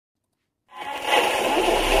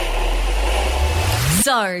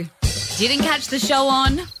So, didn't catch the show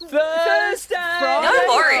on Thursday. No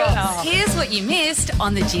worries. Here's what you missed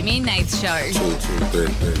on the Jimmy and Nath Show. 2, 3,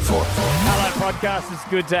 4. Hello, podcast. It's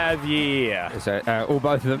good to have you here. So, or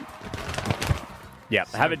both of them. Yeah,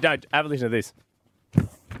 have a listen to this.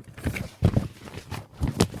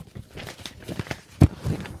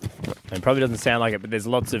 It probably doesn't sound like it, but there's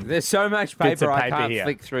lots of There's so much bits of paper, I paper can't here.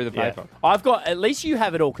 flick through the Yeah. paper. I've got, at least you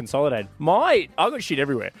have it all consolidated. I've got shit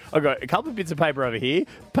everywhere. I've got a couple of bits of paper over here,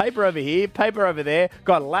 paper over there,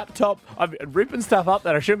 got a laptop. I'm ripping stuff up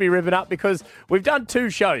that I shouldn't be ripping up because we've done 2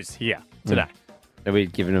 shows here today. And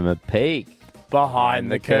we've given them a peek.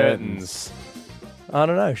 Behind the curtains. I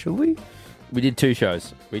don't know, should we? We did 2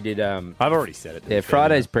 shows. We did, I've already said it. yeah,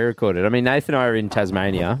 Friday's pre-recorded. I mean, Nath and I are in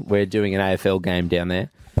Tasmania. We're doing an AFL game down there.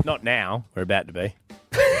 Not now. We're about to be.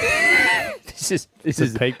 This is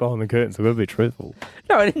Peek behind the curtains. I've got to be truthful.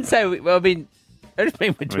 No, I didn't say, I just mean we're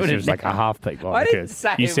doing It it was like now. a half peek behind I the didn't curtains.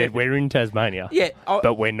 say You it said was- we're in Tasmania. Yeah,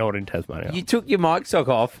 but we're not in Tasmania. you took your mic sock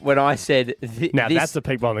off when I said Now, this. that's the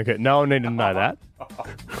peek behind the curtain. No one needed to know that.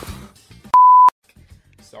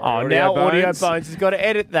 Sorry, Now Audio Bones has got to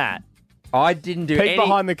edit that. I didn't do Peek any...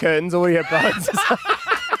 behind the curtains, Audio Bones.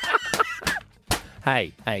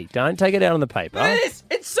 Hey, don't take it out on the paper.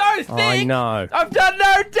 It's so thick. I know. I've done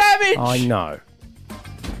no damage. I know.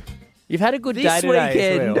 You've had a good day This today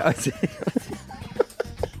weekend... as well.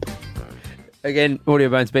 Again, Audio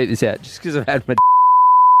Bones, beat this out just because I've had my...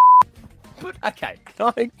 But, okay.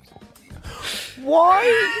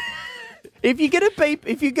 Why? If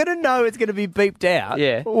you're gonna know it's gonna be beeped out,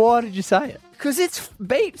 Yeah. why did you say it? Because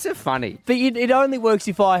beeps are funny. But it only works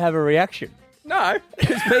if I have a reaction. No,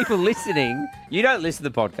 because people listening... You don't listen to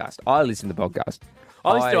the podcast. I listen to the podcast.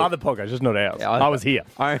 I listen to other podcasts, just not ours. Yeah, I was here.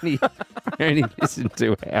 I only listen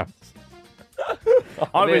to ours.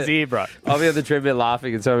 I was here, bro. I'll be on the treadmill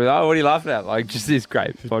laughing and someone will be like, oh, what are you laughing at? Like, just this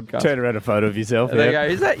great podcast. Turn around a photo of yourself. And they go,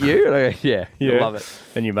 is that you? And I go, yeah. Yeah. Love it.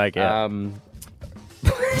 Then you make out.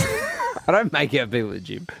 I don't make out people at the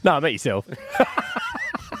gym. No, make yourself.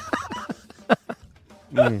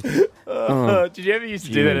 Did you ever used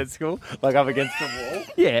to do that at school? Like up against the wall?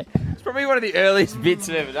 Yeah. It's probably one of the earliest bits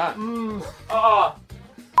I've ever done.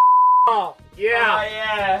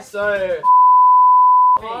 Yeah. So.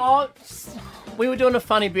 We were doing a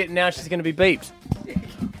funny bit and now she's going to be beeped.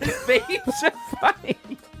 Beeps are funny.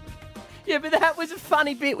 Yeah, but that was a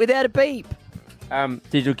funny bit without a beep.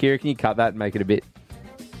 Digital Kira, can you cut that and make it a bit?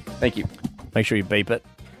 Thank you. Make sure you beep it.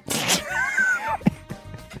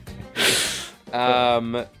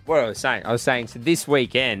 What I was saying? I was saying, so this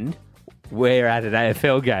weekend, we're at an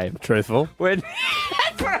AFL game. Truthful. That's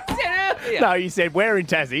what I said earlier. No, you said we're in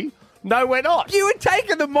Tassie. No, we're not. You were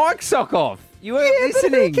taking the mic sock off. You weren't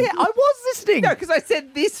listening. I was listening. No, because I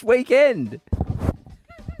said this weekend.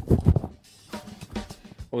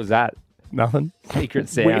 What was that? Nothing. Secret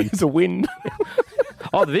sound. It's a wind.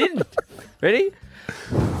 Oh, the wind. Ready?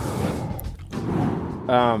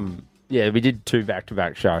 Yeah, we did 2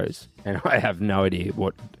 back-to-back shows, and I have no idea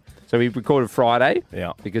what. So we recorded Friday,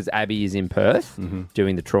 Yeah. because Abby is in Perth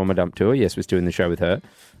doing the trauma dump tour. Yes, we're doing the show with her,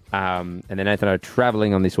 and then Nathan and I are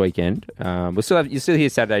travelling on this weekend. You'll still hear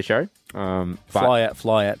Saturday show. But Fly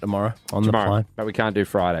out tomorrow on the plane. but we can't do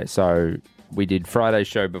Friday. So we did Friday's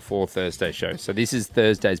show before Thursday's show. So this is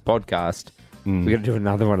Thursday's podcast. We're going to do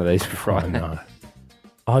another one of these for Friday. No.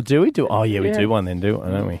 Oh, do we do? Oh, yeah, we Yeah. do one then,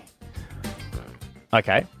 don't we?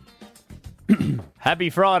 Okay. Happy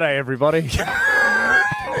Friday, everybody.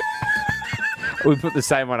 We put the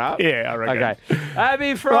same one up? Yeah, I reckon. Okay.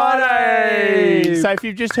 Happy Friday! So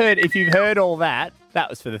if you've heard all that, that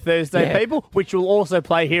was for the Thursday Yeah. people, which will also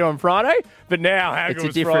play here on Friday. But now, how It's good a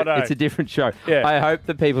was different. Friday? It's a different show. Yeah. I hope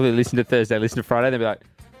the people who listen to Thursday listen to Friday. They'll be like,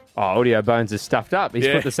 "Oh, Audio Bones is stuffed up. He's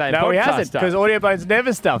put the same no, podcast he hasn't, up." because Audio Bones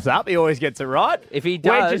never stuffs up. He always gets it right. If he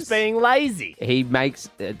We're does- just being lazy. He makes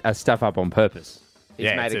a stuff up on purpose. He's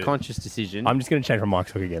Yeah, made it's a conscious decision. I'm just going to change my mic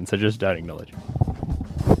sock again, so just don't acknowledge.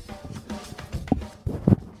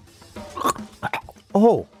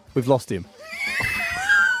 Oh, we've lost him.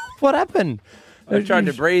 What happened? I was trying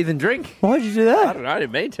to breathe and drink. Why did you do I that? don't know. I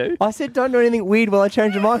didn't mean to. I said don't do anything weird while I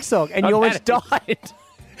change the mic sock, and you almost died.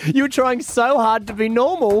 You were trying so hard to be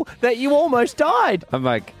normal that you almost died. I'm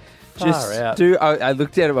like, Far just out. do. I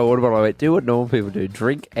looked down at my water bottle. I went, do what normal people do: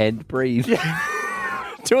 drink and breathe.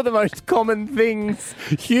 Two of the most common things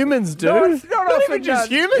humans do. No, it's not often even just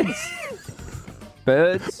done. humans.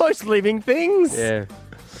 Birds. Most living things. Yeah.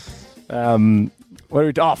 What are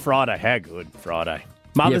we? Oh, Friday. How good, Friday.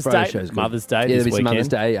 Mother's Friday Day. show's good. Mother's Day Yeah, this there'll be some weekend. Mother's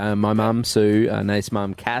Day. My mum, Sue, Nate's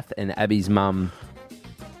mum, Kath, and Abby's mum,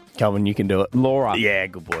 Come on, you can do it. Laura. Yeah,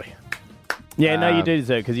 good boy. Yeah, no, you do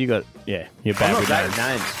deserve it because you got, you're bad I'm not with bad names. with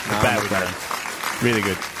names. No, Bad I'm with not names. Really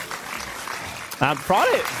good.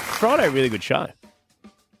 Friday, really good show.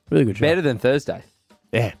 Really good show. Better than Thursday.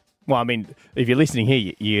 Yeah. Well, I mean, if you're listening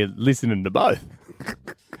here, you're listening to both.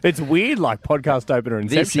 It's weird, like podcast opener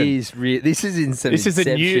Inception. This is in some This is a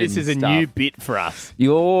Inception new stuff. bit for us.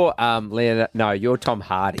 You're you're Tom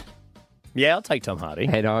Hardy. Yeah, I'll take Tom Hardy.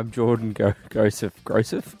 And I'm Jordan Joseph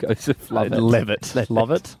Levitt.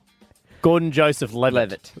 Love it. Gordon Joseph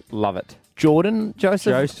Levitt. Love it. Jordan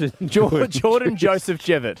Joseph. Jordan Joseph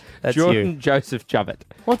Jevitt. That's Jordan you. Joseph Javitt.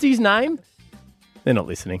 What's his name? They're not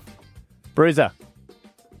listening. Bruiser.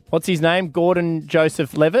 What's his name? Gordon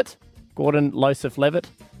Joseph Levitt. Gordon Joseph Levitt.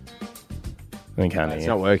 We can't hear. It's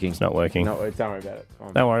not working. It's not working. No, don't worry about it.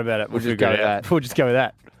 Fine. Don't worry about it. We'll just go with that. We'll just go with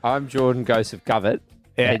that. I'm Jordan Joseph Javitt,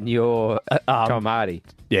 Yeah. and you're Tom Hardy.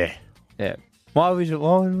 Yeah. Yeah. Why would you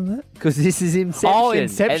do that? Because this is Inception. Oh,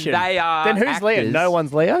 Inception. And they are Then who's actors. Leo? No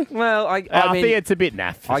one's Leo? Well, I think it's a bit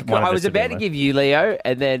naff. I was about to give you Leo,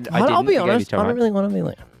 and then I didn't. I'll be I gave you honest. Tom I don't Hardy. really want to be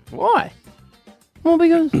Leo. Why? Well,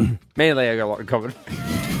 because... Me and Leo got a lot in common.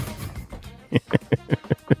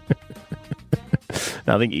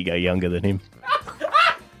 I think you go younger than him.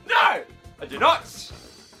 No, I do not.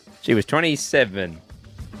 She was 27.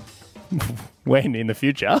 When? In the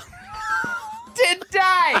future?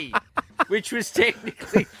 Today! Which was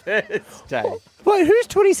technically Thursday. Wait, who's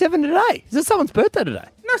 27 today? Is it someone's birthday today?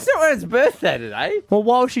 No, it's not her birthday today. Well,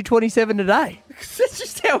 why was she 27 today? That's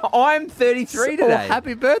just how I'm 33 today. Well,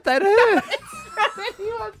 happy birthday to her.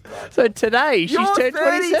 So today, she's You're turned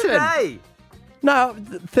 30 27. today. No,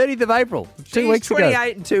 30th of April. She's 2 weeks 28 ago.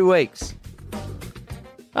 in 2 weeks.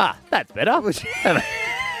 Ah, that's better.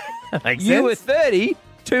 That makes You sense. were 30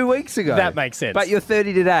 2 weeks ago. That makes sense. But you're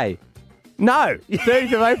 30 today. No,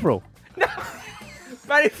 30th of April.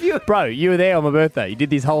 But if you... Bro, you were there on my birthday. You did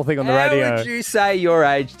this whole thing on the radio. How would you say your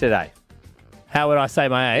age today? How would I say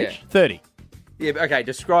my age? Yeah. 30. Yeah, but okay,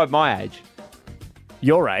 describe my age.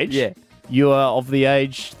 Your age? Yeah. You are of the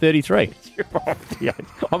age 33.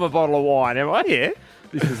 I'm a bottle of wine, am I? Yeah.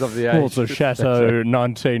 This is of the age. Well, it's a Chateau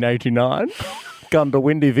 1989.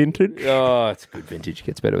 Gundawindi vintage. Oh, it's good vintage.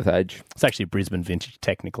 Gets better with age. It's actually Brisbane vintage,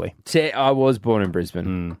 technically. I was born in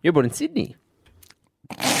Brisbane. You're born in Sydney.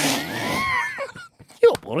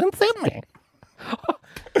 You're born in Sydney.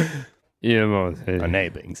 Yeah, born in I Sydney. know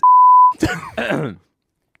you're being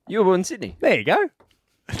You were born in Sydney. There you go.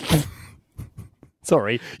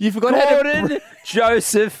 Sorry. You forgot how to... Gordon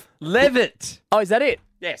Joseph Levitt. Oh, is that it?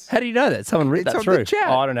 Yes. How do you know that? Someone read It's that on through. the chat.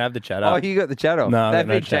 Oh, I don't have the chat Oh, up. you got the chat off. No, I They've got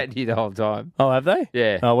no been chat. chatting to you the whole time. Oh, have they?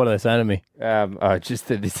 Yeah. Oh, what are they saying to me? Just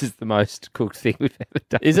that this is the most cooked thing we've ever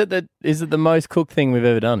done. Is it the most cooked thing we've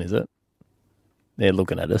ever done, is it? They're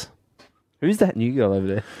looking at us. Who's that new girl over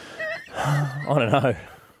there? I don't know.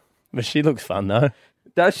 But she looks fun, though.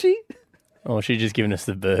 Does she? Oh, she's just giving us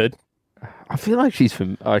the bird. I feel like she's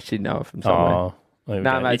from... I should know her from somewhere. Oh. there we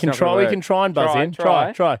No, go. mate, you it's can not try. gonna We work. can try and buzz Try, in.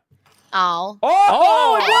 try. Try. Oh.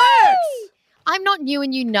 Oh, it works! I'm not new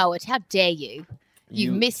and you know it. How dare you?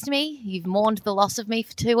 You've missed me. You've mourned the loss of me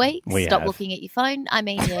for 2 weeks. We Stop have. looking at your phone. I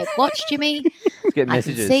mean, you watched Jimmy. Get I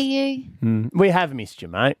messages. can see you. We have missed you,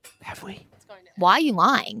 mate. Have we? Why are you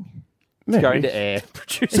lying? It's going to air.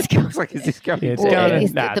 Producer looks like, is this going Yeah, it's to going air? to-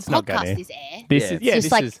 Is Nah, the it's not going podcast to. is air. This Yeah. is yeah. It's This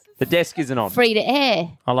just like is. The desk isn't on. free to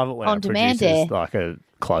air. I love it when on our demand producers air. like a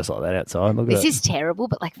close like that outside. Look at This it. is terrible,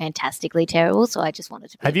 but like fantastically terrible. So I just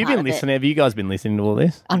wanted to be Have a you part been of it, listening? Have you guys been listening to all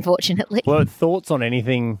this? Unfortunately. Well, thoughts on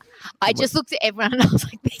anything, I just looked at everyone and I was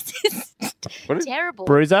like, this is What is- terrible.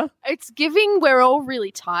 Bruiser? It's giving we're all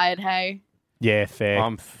really tired, hey? Yeah, fair.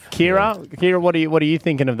 I'm Kira, what are you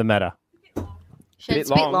thinking of the matter?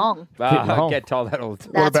 It's a bit long. Bit long. I get told that all the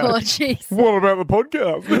time. That's about- what she's. What about the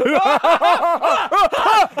podcast?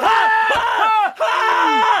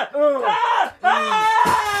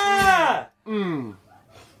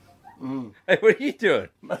 Hey, what are you doing?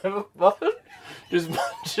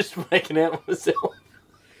 just making out myself.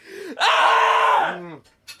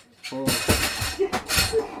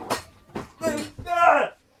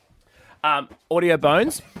 Audio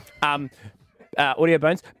Bones. Audio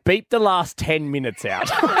Bones. Beep the last 10 minutes out.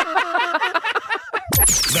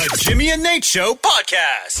 The Jimmy and Nate Show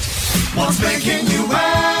podcast. What's making you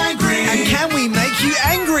angry? And can we make you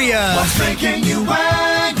angrier? What's making you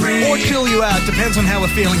angry? Or chill you out? Depends on how we're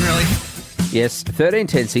feeling, really. Yes,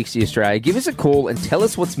 131060 Australia. Give us a call and tell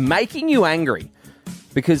us what's making you angry.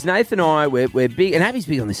 Because Nath and I, we're big, and Abby's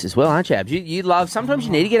big on this as well, aren't you, Abs? You love, sometimes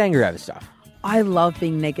you need to get angry over stuff. I love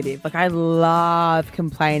being negative. Like, I love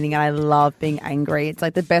complaining and I love being angry. It's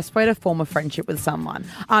like the best way to form a friendship with someone.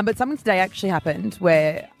 But something today actually happened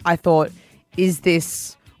where I thought, is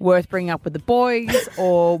this worth bringing up with the boys,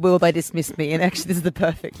 or will they dismiss me? And actually, this is the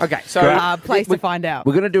perfect Okay, so place to find out.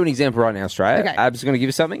 We're going to do an example right now, Australia. Okay. Ab's going to give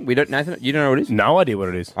us something. Nathan, you don't know what it is? No idea what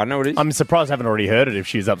it is. I know what it is. I'm surprised I haven't already heard it if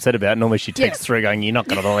she's upset about it. Normally she texts through going, you're not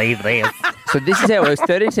going to believe this. So this is how it works.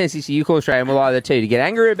 13, 10, 60, you call Australia and we'll either tell you to get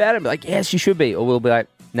angry about it and be like, yes, you should be. Or we'll be like,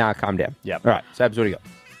 nah, calm down. Yep. All right, so Ab's, what do you got?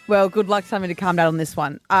 Well, good luck telling me to calm down on this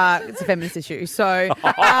one. It's a feminist issue. So, We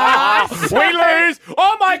lose.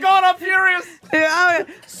 Oh, my God, I'm furious.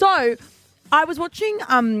 so I was watching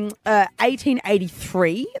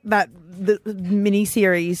 1883, the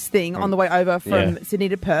mini-series thing on the way over from Sydney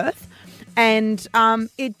to Perth. And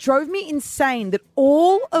it drove me insane that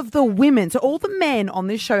all of the women, so all the men on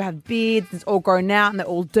this show have beards, it's all grown out and they're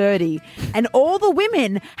all dirty. And all the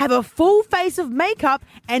women have a full face of makeup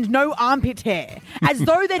and no armpit hair. As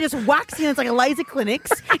though they're just waxing, it's like a laser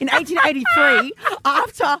clinics in 1883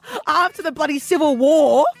 after the bloody Civil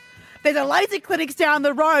War. There's a laser clinics down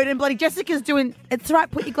the road and bloody Jessica's doing, it's right,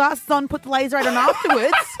 put your glasses on, put the laser on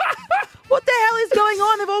afterwards. What the hell is going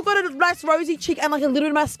on? They've all got a nice rosy cheek and like a little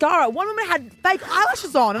bit of mascara. One woman had fake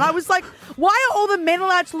eyelashes on and I was like, why are all the men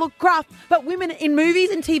allowed to look gruff, but women in movies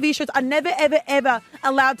and TV shows are never, ever, ever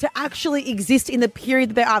allowed to actually exist in the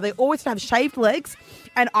period that they are. They always have shaved legs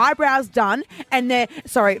and eyebrows done and it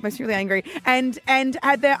makes me really angry, and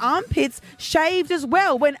had their armpits shaved as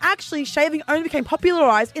well, when actually shaving only became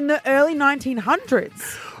popularised in the early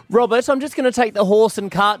 1900s. Robert, I'm just going to take the horse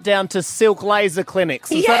and cart down to Silk Laser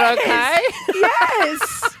Clinics. Is that okay?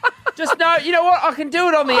 Yes. Just know, you know what? I can do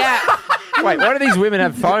it on the app. Wait, why do these women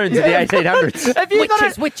have phones in the 1800s? Have you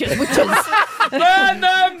got Witches. Burn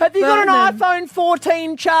them! Have you got an iPhone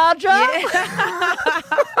 14 charger? Yeah.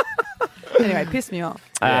 Anyway, piss me off.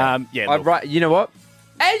 Right, you know what?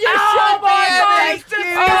 And you Oh my God, it's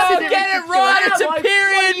disgusting. Oh, get it right. It's a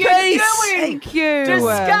period piece. Thank you.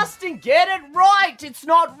 Disgusting. Get it right. It's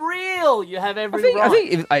not real. You have every right. I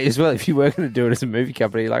think as well, if you were going to do it as a movie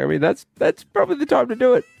company, that's probably the time to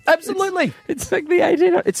do it. Absolutely. It's like the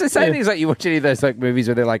 1800s. It's the same thing as like you watch any of those like movies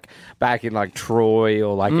where they're like back in like Troy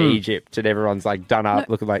or like Egypt and everyone's like done up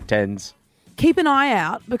looking like tens. Keep an eye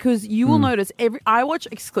out because you will notice I watch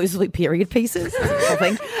exclusively period pieces.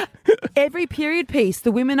 Every period piece,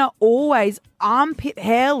 the women are always armpit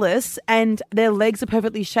hairless and their legs are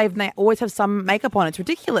perfectly shaved and they always have some makeup on. It's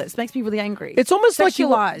ridiculous. It makes me really angry. It's almost like you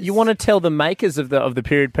want to tell the makers of the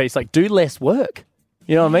period piece, like, do less work.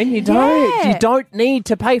 You know what I mean? You don't need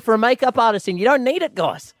to pay for a makeup artist in. You don't need it,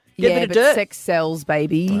 guys. Get a bit of dirt. Sex sells,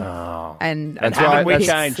 baby. Oh. And that's why we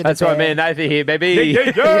changed. That's why me and Nath are here, baby.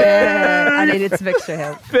 I needed some extra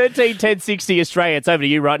help. 13 10 60 Australia. It's over to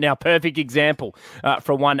you right now. Perfect example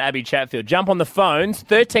from one Abby Chatfield. Jump on the phones.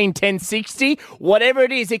 13 10 60. Whatever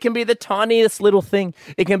it is, it can be the tiniest little thing.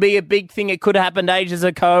 It can be a big thing. It could have happened ages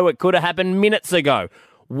ago. It could have happened minutes ago.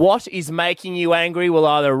 What is making you angry? We'll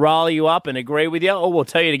either rile you up and agree with you, or we'll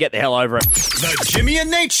tell you to get the hell over it. The Jimmy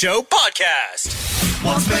and Nate Show podcast.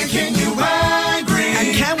 What's making you angry?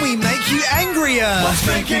 And can we make you angrier? What's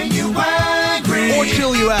making you angry? Or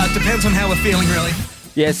chill you out. Depends on how we're feeling, really.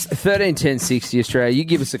 Yes, 13 10 60 Australia. You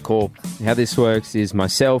give us a call. How this works is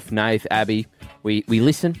myself, Nath, Abby. We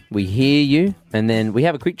listen, we hear you, and then we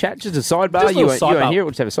have a quick chat, just a sidebar. You won't hear it, we'll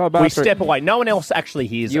just have a sidebar. We step away. No one else actually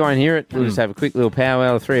hears it. You won't hear it. We'll just have a quick little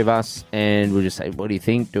powwow, the three of us, and we'll just say, what do you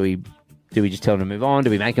think? Do we just tell them to move on? Do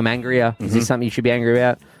we make them angrier? Is this something you should be angry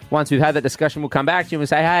about? Once we've had that discussion, we'll come back to you and we'll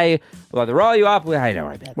say, hey, we'll either roll you up or, hey, don't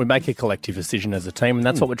worry about it. We make a collective decision as a team, and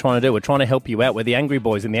that's what we're trying to do. We're trying to help you out. We're the angry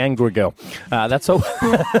boys and the angry girl. That's all.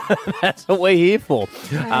 That's what we're here for.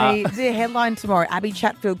 Hey, the headline tomorrow, Abby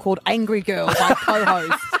Chatfield called Angry Girl by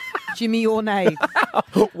co-host Jimmy or Nate.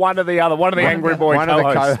 One or the other. One of the angry boy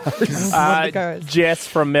co-hosts. Jess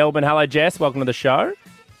from Melbourne. Hello, Jess. Welcome to the show.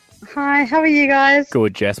 Hi, how are you guys?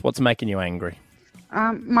 Good, Jess. What's making you angry?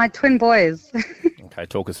 My twin boys. Okay,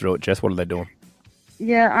 talk us through it, Jess. What are they doing?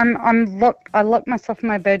 Yeah, I locked myself in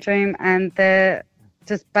my bedroom and they're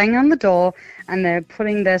just banging on the door and they're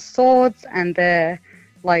putting their swords and their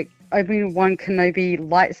like Obi-Wan Kenobi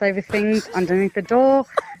lightsaber things underneath the door.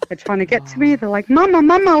 They're trying to get to me. They're like,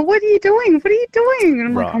 Mama, what are you doing? What are you doing? And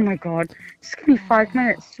I'm like, oh my God, just give me 5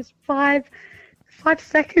 minutes. Just 5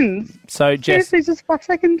 seconds. So, Jess, seriously, just 5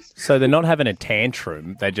 seconds. So they're not having a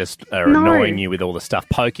tantrum. They just are annoying you with all the stuff,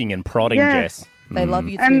 poking and prodding, Jess. They love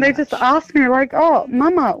you too And they much. just ask me, like, oh,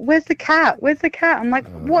 Mama, where's the cat? Where's the cat? I'm like,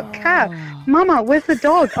 what cat? Mama, where's the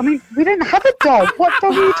dog? I mean, we don't have a dog. What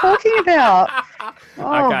dog are you talking about?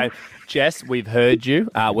 Oh. Okay. Jess, we've heard you.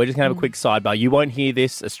 We're just going to have a quick sidebar. You won't hear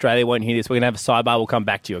this. Australia won't hear this. We're going to have a sidebar. We'll come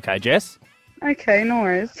back to you, okay, Jess? Okay, no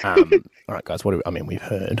worries. All right, guys. We've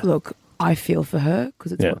heard. Look, I feel for her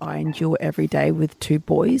because it's what I endure every day with two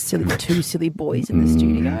silly boys in the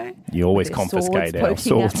studio. You always Their confiscate our poking at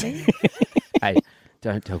swords. me. Hey,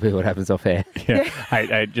 don't tell people what happens off air. Yeah.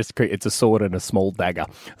 Hey, it's a sword and a small dagger.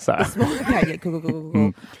 So Okay, yeah,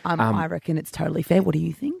 cool. I reckon it's totally fair. What do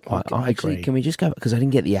you think? I Actually, agree. can we just go, because I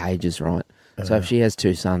didn't get the ages right. So if she has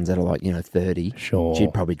two sons that are like, 30, Sure.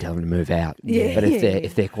 she'd probably tell them to move out. Yeah. But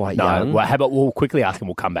if they're quite No, young, well, how about we'll quickly ask and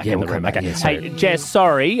we'll come back in the we'll room. come back, Okay. yeah, sorry. Hey, Jess,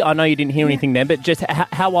 sorry, I know you didn't hear anything then, but Jess,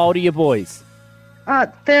 how old are your boys?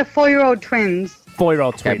 They're 4-year-old twins.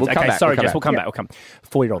 4-year-old twins. we'll come back, sorry, we'll come Jess, back. we'll come back. We'll come.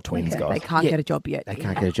 4-year-old twins, They guys. can't get a job yet. they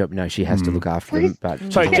can't get a job. No, she has to look after them. But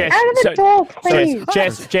So, Get Jess, out of the door,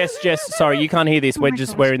 please. Jess, sorry, you can't hear this.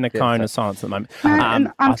 We're in the cone of silence at the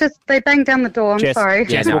moment. They banged down the door. I'm Jess, sorry.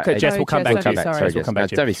 Jess, Yeah, no, Jess, we'll come Jess, back to you. don't be sorry. Jess, we'll come back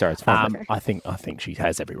to you. Don't be sorry, it's fine. I think she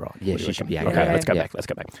has every right. Yeah, What do she you should reckon? be Okay, angry. let's go Yeah. back. Let's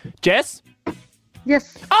go back. Jess?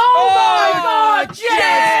 Yes. Oh my God,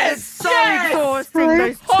 Jess! So exhausting.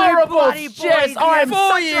 Those two Horrible, bloody boys. Jess. I'm They're 4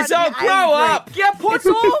 so years bloody old. Grow angry. up. Yeah, It's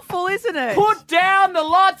awful, isn't it? Put down the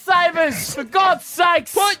lightsabers, for God's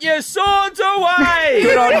sakes. Put your swords away.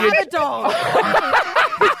 Good on you. Have a dog.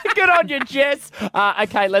 Good on you, Jess.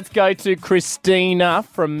 Okay, let's go to Christina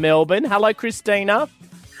from Melbourne. Hello, Christina.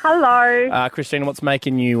 Hello. Christina, what's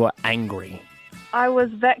making you angry? I was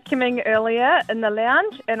vacuuming earlier in the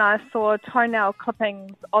lounge and I saw toenail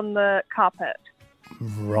clippings on the carpet.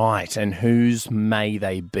 Right, and whose may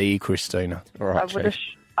they be, Christina? All right,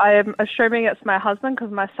 I am assuming it's my husband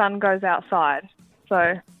because my son goes outside.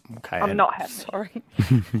 So Okay, I'm not happy. Sorry.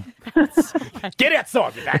 Get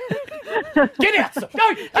outside with that. Get outside.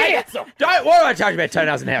 Go. Get outside. What do I tell you about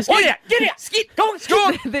toenails in the house? Get out. Get out. Skid. Go on.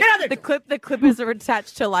 Get out there. The clippers are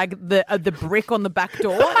attached to like the brick on the back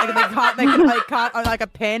door. Like they can't like a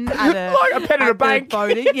pen at a Like a pen at a the bank.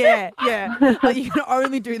 voting. Yeah. Like you can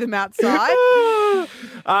only do them outside.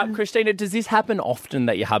 Christina, does this happen often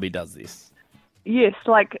that your hubby does this? Yes,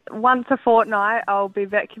 like once a fortnight I'll be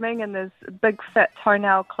vacuuming and there's big fat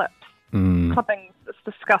toenail clippings. It's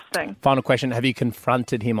disgusting. Final question. Have you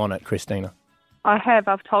confronted him on it, Christina? I have.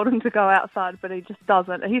 I've told him to go outside, but he just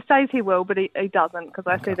doesn't. He says he will, but he doesn't because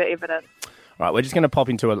I see the evidence. All right, we're just going to pop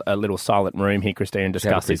into a little silent room here, Christina, and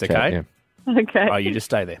discuss this, okay? Okay. Oh, you just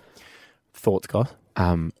stay there. Thoughts, guys?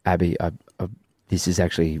 Abby, this is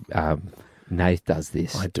actually Nath does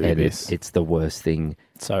this. I do and this. It's the worst thing.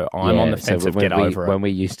 So I'm on the fence of get over it. When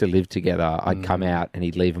we used to live together, I'd come out and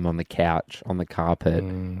he'd leave them on the couch, on the carpet.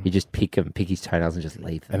 He'd just pick his toenails and just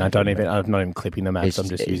leave them. And I'm not even clipping them out. I'm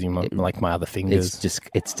just using my other fingers.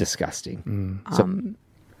 It's disgusting.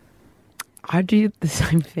 I do the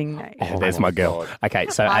same thing, Nate. Oh, there's my girl. Okay,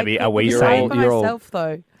 so Abby, are we I saying by myself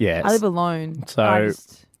though? Yes. I live alone.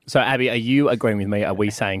 So Abby, are you agreeing with me? Are we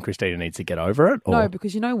saying Christina needs to get over it? Or? No,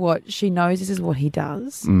 because you know what? She knows this is what he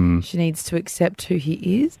does. She needs to accept who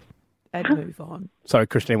he is and move on. Sorry,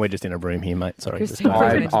 Christine, we're just in a room here, mate. Sorry. Christine,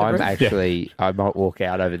 I might walk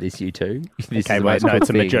out over this, you two. Okay, wait, no, it's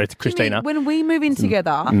a majority. Christina. When we move in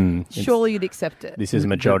together, surely you'd accept it. This is a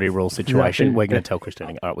majority rule situation. We're going to tell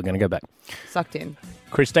Christina. All right, we're going to go back. Sucked in.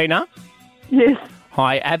 Christina? Yes.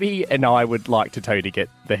 Hi, Abby and I would like to tell you to get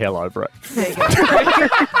the hell over it. There you go.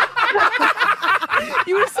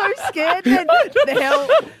 You were so scared then. The hell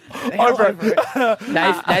over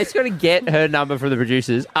it. Nate's got to get her number from the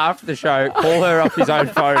producers after the show, call her off his own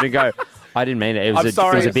phone and go, I didn't mean it. It was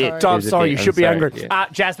I'm a bit. I'm sorry. You should be angry. Yeah.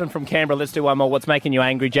 Jasmine from Canberra, let's do one more. What's making you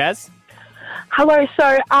angry, Jazz? Hello.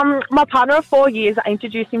 So, my partner of 4 years, I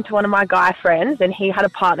introduced him to one of my guy friends, and he had a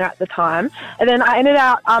partner at the time. And then I ended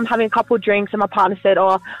up having a couple of drinks, and my partner said,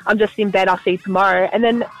 "Oh, I'm just in bed. I'll see you tomorrow." And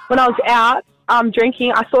then when I was out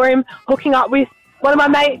drinking, I saw him hooking up with one of my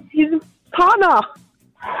mates, his partner.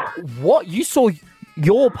 What? You saw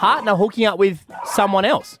your partner hooking up with someone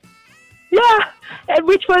else? Yeah,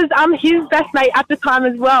 which was his best mate at the time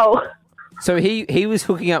as well. So he was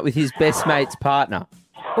hooking up with his best mate's partner.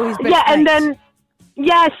 Or his best Yeah, and mates. then.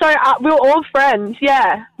 Yeah, so we were all friends,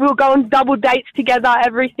 yeah. We were going double dates together,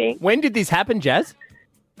 everything. When did this happen, Jazz?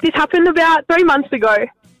 This happened about 3 months ago.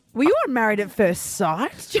 Were you not married at first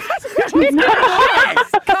sight?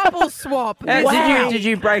 Couple swap. Did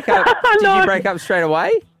you break up? Did you break up straight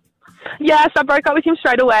away? Yes, I broke up with him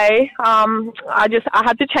straight away. I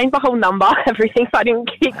had to change my whole number, everything, so I didn't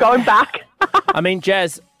keep going back. I mean,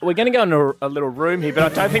 Jazz, we're going to go into a little room here, but I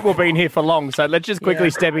don't think we'll be in here for long. So let's just quickly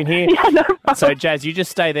step in here. Yeah, no problem. So, Jazz, you just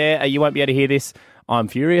stay there. You won't be able to hear this. I'm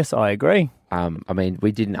furious. I agree. I mean,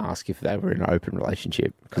 we didn't ask if they were in an open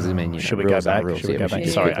relationship because I mean, should we go back? Rules. Should we Yeah, go should back?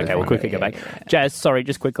 just Sorry. quickly Okay, we'll find quickly out. go back. Yeah. Jazz, sorry,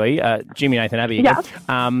 just quickly. Jimmy, Nathan, Abby. Yeah.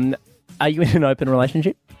 Are you in an open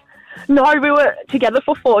relationship? No, we were together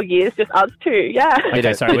for 4 years, just us two. Yeah.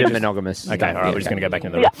 Okay, sorry, We're we're monogamous. Okay, all right, we're just going to go back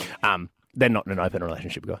into the room. They're not in an open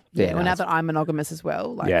relationship, guys. Yeah, Well, now that I'm monogamous as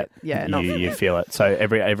well, like, not you feel it. So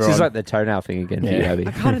everyone. This is like the toenail thing again for you, Abby.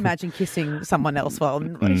 I can't imagine kissing someone else while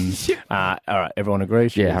in a relationship. all right, everyone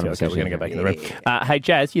agrees. Yeah, okay, 100%. we're going to go back in the room. Hey,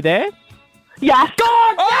 Jazz, you there? Yes.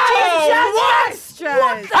 God, Yes,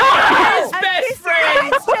 Jazz. best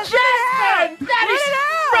friend, Jasmine. That is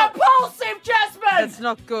repulsive, Jasmine. That's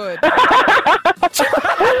not good.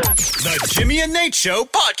 The Jimmy and Nate Show A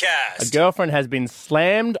podcast. girlfriend has been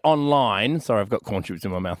slammed online. Sorry, I've got corn chips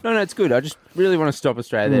in my mouth. No, it's good. I just really want to stop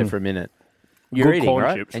Australia there for a minute. You're Good eating, corn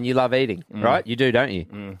right? chips. And you love eating, right? You do, don't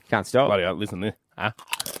you? Can't stop. Bloody hell, listen to this. Huh?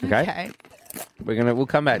 Okay. We'll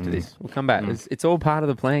come back to this. We'll come back. It's all part of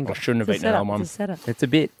the plan. I guys. shouldn't have eaten that one. It's a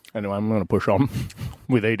bit. Anyway, I'm going to push on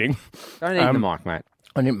with eating. Don't eat the mic, mate.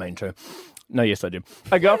 I didn't mean to. No, yes, I did.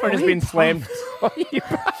 A girlfriend has been slammed.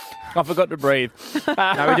 I forgot to breathe.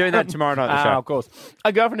 No, we're doing that tomorrow night. The show. Of course.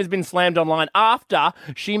 A girlfriend has been slammed online after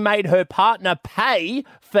she made her partner pay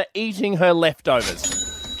for eating her leftovers.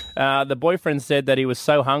 The boyfriend said that he was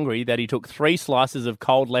so hungry that he took 3 slices of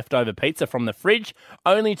cold leftover pizza from the fridge,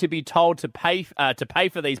 only to be told to pay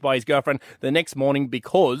for these by his girlfriend the next morning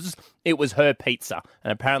because it was her pizza.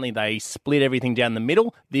 And apparently they split everything down the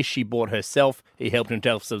middle. This she bought herself. He helped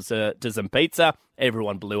himself to some pizza.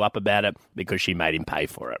 Everyone blew up about it because she made him pay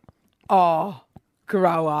for it. Oh,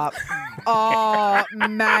 grow up. Oh,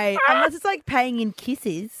 mate. Unless it's like paying in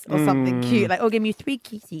kisses or something cute. Like, give me 3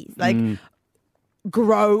 kisses. Like,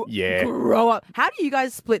 grow up. How do you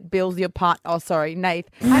guys split bills with your partner? Oh, sorry, Nath.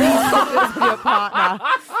 How do you split bills with your partner?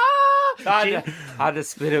 Hard to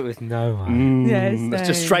split it with no one. Yes, It's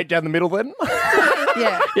just straight down the middle then.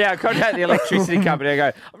 Yeah. Yeah, I contact the electricity company. I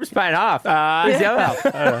go, I'm just paying half. Where's the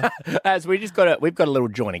other half? As we've got a little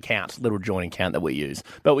joint account that we use.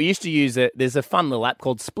 But we used to use it. There's a fun little app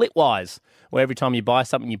called Splitwise, where every time you buy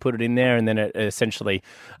something, you put it in there, and then it essentially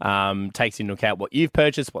takes into account what you've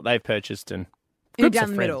purchased, what they've purchased, and groups down of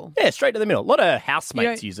the friends. middle. Yeah, straight to the middle. A lot of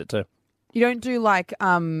housemates use it too. You don't do like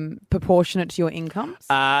proportionate to your incomes?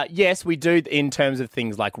 Yes, we do in terms of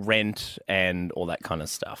things like rent and all that kind of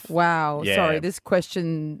stuff. Wow. Yeah. Sorry, this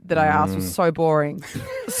question that I asked was so boring.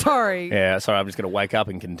 Sorry. Yeah, sorry, I'm just going to wake up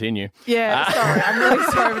and continue. Yeah, sorry. I'm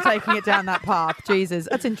really sorry for taking it down that path. Jesus,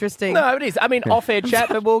 that's interesting. No, it is. I mean, off-air chat,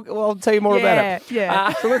 but we'll tell you more about it.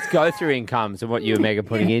 Yeah. So let's go through incomes and what you and Meg are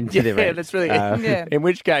putting into the rent. Yeah, that's really In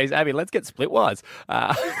which case, Abby, let's get Splitwise.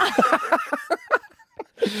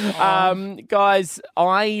 Guys,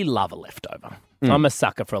 I love a leftover. I'm a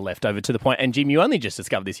sucker for a leftover to the point. And Jim, you only just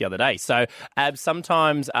discovered this the other day. So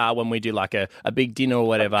sometimes when we do like a big dinner or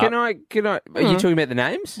whatever. Can I? Are you talking about the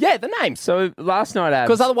names? Yeah, the names. So last night,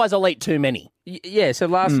 Because otherwise I'll eat too many. Yeah, so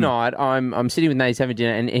last night I'm sitting with Nate having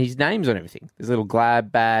dinner and his name's on everything. There's little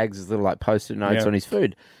glad bags, there's little like post-it notes on his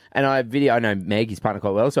food. And I know Meg, his partner,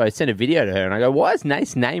 quite well, so I sent a video to her and I go, why is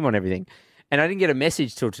Nate's name on everything? And I didn't get a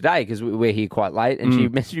message till today because we're here quite late. And she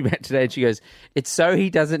messaged me back today and she goes, it's so he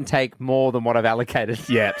doesn't take more than what I've allocated.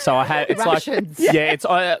 Yeah, so I have, it's rations. like, yeah, it's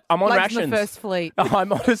I'm on Like rations. in the First Fleet.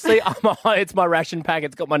 I'm honestly, it's my ration pack.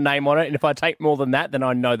 It's got my name on it. And if I take more than that, then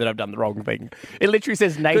I know that I've done the wrong thing. It literally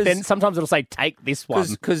says Nathan. Sometimes it'll say, take this one.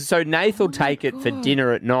 Because so Nath will take it for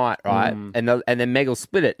dinner at night, right? And then Meg will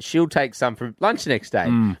split it. She'll take some for lunch the next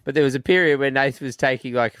day. But there was a period where Nath was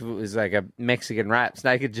taking, like, if it was like a Mexican wraps,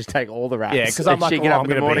 Nath could just take all the wraps. Yeah, because I'm like, I'm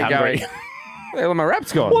going to be hungry. Well, my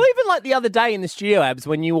wrap's gone. Well, even like the other day in the studio, Abs,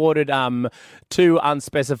 when you ordered 2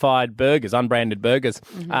 unspecified burgers, unbranded burgers,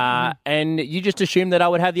 and you just assumed that I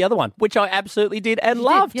would have the other one, which I absolutely did and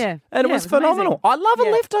loved. Yeah. And it Yeah, was it was phenomenal. amazing. I love a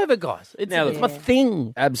leftover, guys. It's my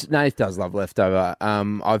thing. Nath does love leftover.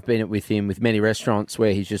 I've been with him with many restaurants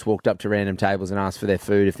where he's just walked up to random tables and asked for their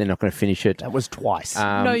food if they're not going to finish it. That was twice.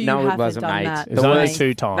 No, you it haven't wasn't, done mate. that. It was only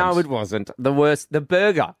 2 times. No, it wasn't. The worst. The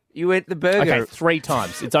burger. You went the burger. Okay, 3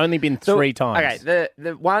 times. It's only been 3 times. Okay,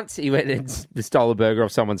 the once he went and stole a burger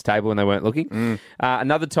off someone's table and they weren't looking.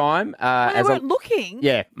 Another time, They weren't looking.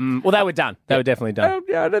 yeah. Well, they were done. They were definitely done.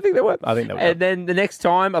 Yeah, I don't think they were. I think they were. And then the next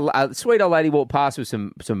time, a sweet old lady walked past with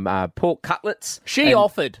some pork cutlets. She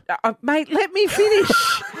offered. Mate, let me finish.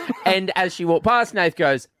 And as she walked past, Nath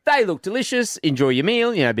goes, they look delicious. Enjoy your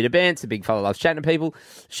meal. You know, a bit of bants. The big fella loves chatting to people.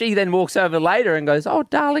 She then walks over later and goes, oh,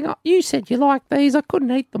 darling, you said you liked these. I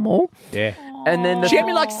couldn't eat them all. Yeah. And then She had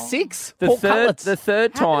me like 6. the Pork third cutlets. the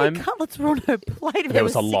third How time. many cutlets were on her plate? If There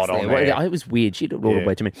was a lot six on there? there. It was weird. She did all the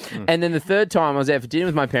way to me. And then the third time I was out for dinner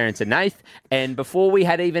with my parents and Nath, and before we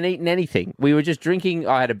had even eaten anything, we were just drinking.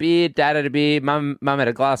 I had a beer, Dad had a beer, Mum had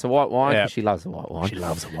a glass of white wine. Yeah. 'Cause she loves the white wine. She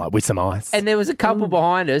loves it white with some ice. And there was a couple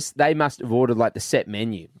behind us. They must have ordered like the set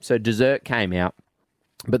menu. So dessert came out.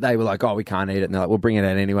 But they were like, oh, we can't eat it. And they're like, we'll bring it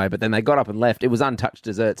out anyway. But then they got up and left. It was untouched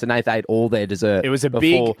dessert. So Nath ate all their dessert. It was a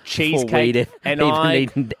before, big cheesecake. Before And even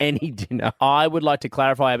eaten any dinner. I would like to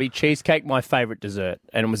clarify, Abby, cheesecake, my favourite dessert.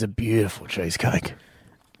 And it was a beautiful cheesecake.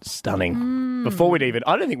 Stunning. Before we'd even,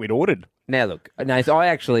 I don't think we'd ordered. Now, look, Nath, I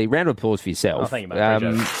actually, round of applause for yourself. Oh, thank you, mate.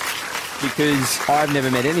 Appreciate it. Because I've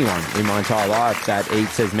never met anyone in my entire life that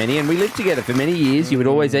eats as many. And we lived together for many years. You would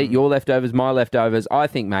always eat your leftovers, my leftovers. I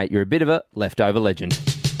think, mate, you're a bit of a leftover legend.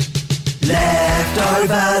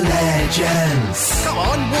 Leftover legends. Come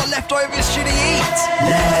on, what leftovers should he eat?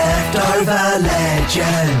 Leftover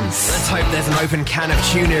legends. Let's hope there's an open can of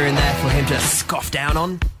tuna in there for him to scoff down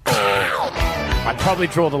on. I'd probably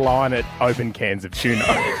draw the line at open cans of tuna.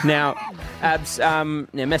 Now, Abs,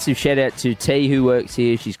 massive shout out to T who works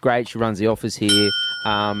here. She's great. She runs the office here.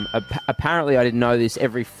 Apparently, I didn't know this.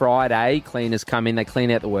 Every Friday, cleaners come in. They clean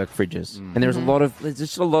out the work fridges, and there's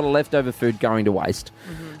just a lot of leftover food going to waste.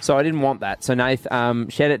 So I didn't want that. So Nath,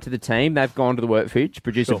 shout out to the team. They've gone to the work fridge.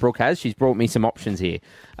 Producer Brooke has. She's brought me some options here.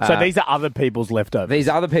 So these are other people's leftovers. These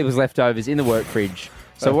are other people's leftovers in the work fridge.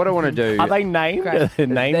 So what I want to do... Are they named? They're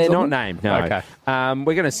Names not on them? named, no. Okay.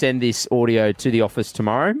 We're going to send this audio to the office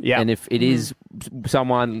tomorrow. Yeah. And if it is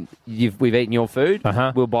someone we've eaten your food,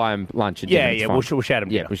 we'll buy them lunch. And dinner. It's fine. We'll shout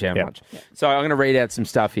them. Yeah, we'll shout them lunch. So I'm going to read out some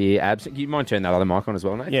stuff here, Abs. You might turn that other mic on as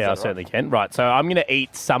well, Nate? Yeah, I certainly can. Right, so I'm going to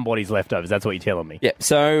eat somebody's leftovers. That's what you're telling me. Yeah,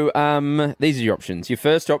 so these are your options. Your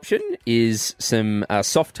first option is some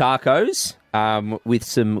soft tacos with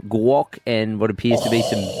some guac and what appears to be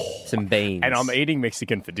some beans. And I'm eating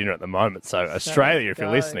Mexican for dinner at the moment, so Australia, if you're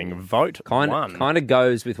listening, vote one. Kind of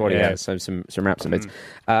goes with what he has, so some wraps and bits.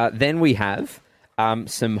 Then we have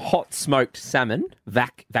some hot smoked salmon,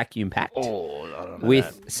 vacuum packed,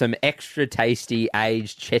 with some extra tasty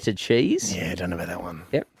aged cheddar cheese. Yeah, I don't know about that one.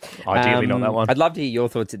 Yep. Ideally not that one. I'd love to hear your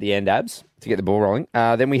thoughts at the end, Abs, to get the ball rolling.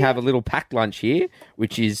 Then we have a little packed lunch here,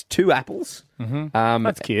 which is 2 apples.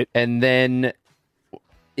 That's cute. And then,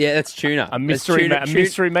 yeah, that's tuna. A mystery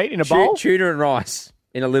meat in a bowl? Tuna and rice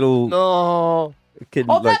in a little... Oh,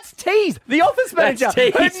 that's Tease, the office manager.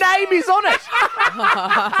 Her name is on it.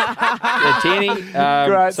 Yeah, Tierney.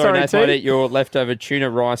 Great, sorry, Nath, T. might eat your leftover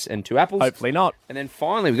tuna, rice, and 2 apples. Hopefully not. And then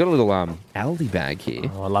finally, we've got a little Aldi bag here.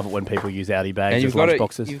 Oh, I love it when people use Aldi bags And as lunch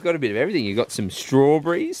boxes. you've got a bit of everything. You've got some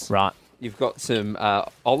strawberries. Right. You've got some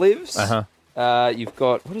olives. You've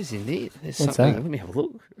got... What is in there? There's What's something. that? Let me have a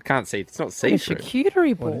look. I can't see. It's not A see-through.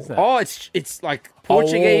 charcuterie ball. Oh, it's like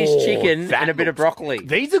Portuguese chicken and a bit of broccoli.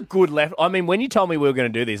 These are good I mean, when you told me we were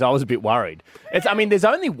going to do this, I was a bit worried. There's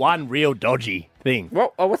only one real dodgy thing.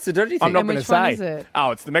 What's the dodgy thing? I'm not going to which one say. is it? Oh,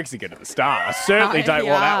 it's the Mexican at the start. I certainly don't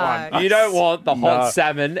want that one. You don't want the hot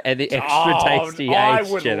salmon and the extra tasty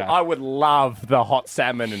aged cheddar. I would love the hot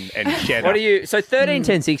salmon and cheddar. What do you... So 13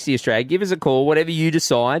 10 60 Australia, give us a call. Whatever you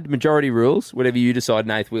decide, majority rules, whatever you decide,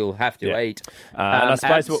 Nath, we'll have to eat. And I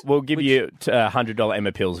suppose we'll give you $100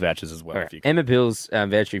 Emma Pills vouchers as well. Right. If you can. Emma Pills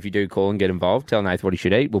voucher, if you do call and get involved, tell Nath what he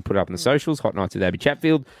should eat. We'll put it up on the socials. Hot Nights with Abby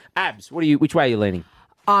Chatfield. Abs, which way are you leaning?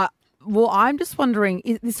 Well, I'm just wondering,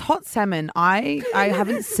 this hot salmon, I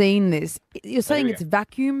haven't seen this. You're saying it's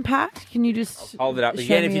vacuum packed? Can you just Hold it up. show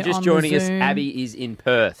Again, if me you're it just on joining the us, Zoom? Abby is in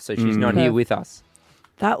Perth, so she's not here with us.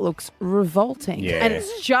 That looks revolting. Yeah. And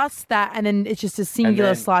it's just that, and then it's just a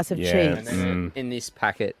singular slice of cheese. And then in this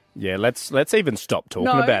packet. Yeah, let's even stop talking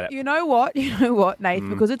No, about it. you know what, Nath?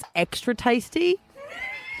 Because it's extra tasty.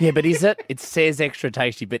 Yeah, but is it? It says extra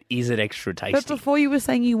tasty, but is it extra tasty? But before you were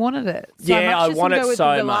saying you wanted it. So Yeah, I'm I just want gonna it go with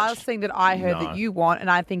so the much. last thing that I heard No. that you want, and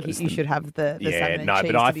I think you should have the salmon and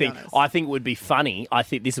cheese, but I to be think honest. it would be funny. I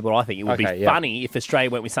think this is what I think. It would Okay, be yeah. funny if Australia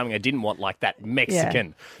went with something I didn't want, like that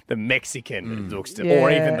Mexican, the Mexican looks, or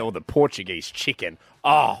Yeah. even the Portuguese chicken.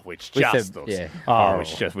 Oh, which With just the- looks, yeah, oh, horrible.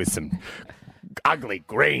 which just with some ugly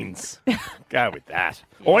greens. Go with that,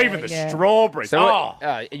 or even the yeah. strawberries. So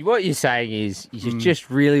oh. what you're saying is you just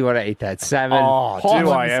really want to eat that salmon. Oh, hot. do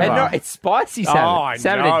I ever. And no, it's spicy salmon. Oh, I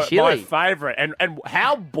salmon know, and chili. my favourite. And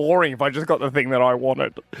how boring if I just got the thing that I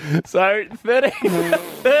wanted. So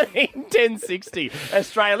 13 10 60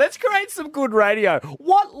 Australia. Let's create some good radio.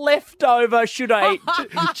 What leftover should I eat?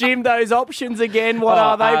 Jim, those options again. What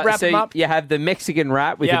are they? Wrap so them up. You have the Mexican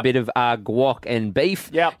wrap with a Yep. bit of guac and beef.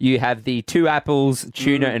 Yep. You have the 2 apples apples,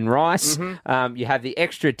 tuna, and rice. You have the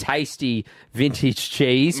extra tasty vintage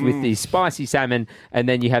cheese with the spicy salmon, and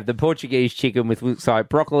then you have the Portuguese chicken with looks like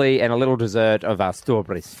broccoli and a little dessert of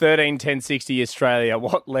strawberries. 13-10-60 Australia.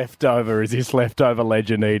 What leftover is this leftover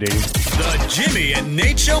legend eating? The Jimmy and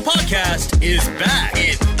Nate Show podcast is back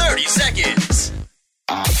in 30 seconds.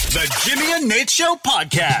 The Jimmy and Nate Show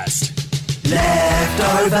podcast.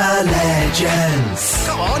 Leftover legends.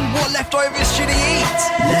 Come on, what leftovers should he eat?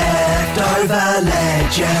 Leftover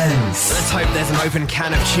legends. Let's hope there's an open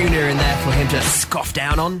can of tuna in there for him to scoff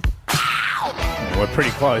down on. We're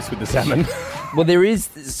pretty close with the salmon. Well, there is.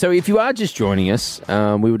 So if you are just joining us,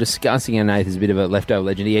 we were discussing how Nath is a bit of a leftover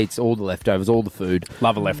legend. He eats all the leftovers, all the food.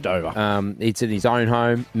 Love a leftover. Eats in his own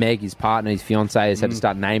home. Meg, his partner, his fiancée, has had to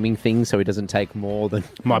start naming things so he doesn't take more than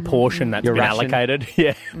my portion that's your been ration. allocated.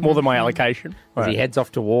 Yeah, more than my allocation. As he heads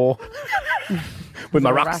off to war. with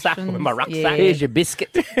my The rucksack. rations, With my rucksack. yeah. Here's your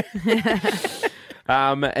biscuit.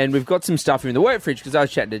 And we've got some stuff here in the work fridge because I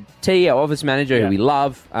was chatting to T, our office manager, who we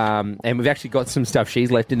love, and we've actually got some stuff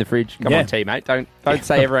she's left in the fridge. Come on, T, mate. Don't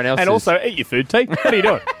say everyone else. And also, eat your food, T. What are you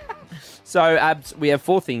doing? So, Abs, we have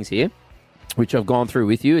 4 things here, which I've gone through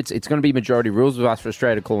with you. It's going to be majority rules. We've asked for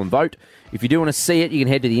Australia to call and vote. If you do want to see it, you can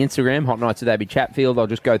head to the Instagram, Hot Nights with Abby Chatfield. I'll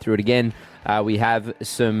just go through it again. We have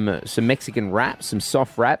some Mexican wraps, some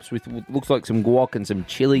soft wraps with looks like some guac and some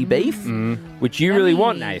chili beef, which you really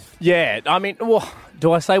want, Nath. Yeah, I mean, well,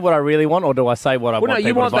 do I say what I really want or do I say what I want? No, you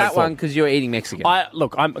people want to vote that for? one because you're eating Mexican.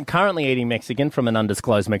 Look, I'm currently eating Mexican from an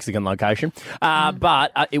undisclosed Mexican location,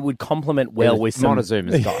 but it would complement well with some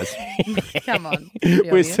Montezuma's, guys. Come on.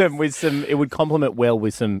 with some. It would complement well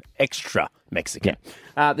with some extra Mexican.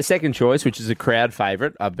 The second choice, which is a crowd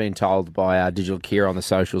favourite, I've been told by Digital Kira on the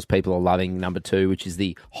socials, people are loving number 2, which is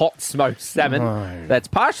the hot smoked salmon. That's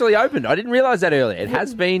partially opened. I didn't realise that earlier. It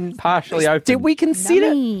has been partially opened. Did we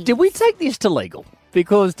consider? Nice. Did we take this to legal?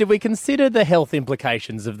 Because did we consider the health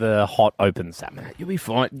implications of the hot open salmon? You'll be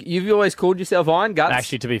fine. You've always called yourself Iron Guts.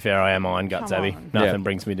 Actually, to be fair, I am Iron Guts, Abby. Nothing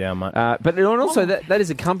brings me down, mate. But also that is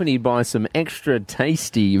accompanied by some extra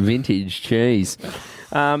tasty vintage cheese.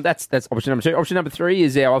 That's option number 2. Option number 3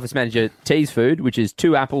 is our office manager T's food, which is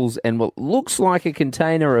 2 apples and what looks like a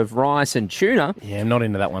container of rice and tuna. Yeah, I'm not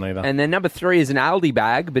into that one either. And then number 3 is an Aldi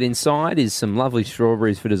bag, but inside is some lovely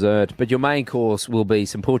strawberries for dessert. But your main course will be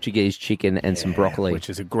some Portuguese chicken and some broccoli.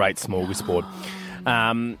 Which is a great smorgasbord.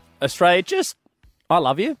 Australia, I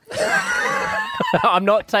love you. I'm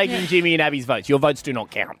not taking Jimmy and Abby's votes. Your votes do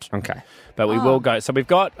not count. Okay. But we will go. So we've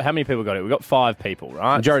got, how many people got it? We've got 5 people,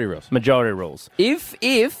 right? Majority rules. Majority rules.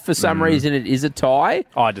 If for some reason it is a tie,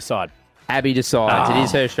 I decide. Abby decides. It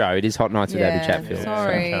is her show. It is Hot Nights with Abby Chatfield.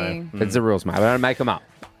 Sorry. Okay. That's the rules, mate. We don't make them up.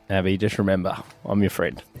 Abby, just remember, I'm your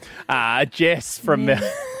friend. Jess from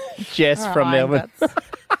Melbourne.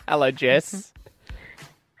 Hello, Jess.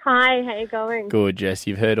 Hi, how you going? Good, Jess.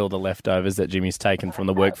 You've heard all the leftovers that Jimmy's taken from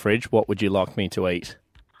the work fridge. What would you like me to eat?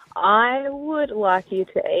 I would like you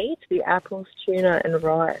to eat the apples, tuna, and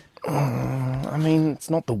rice. I mean, it's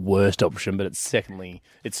not the worst option, but it's certainly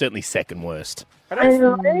second worst. I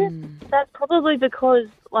know. That's probably because,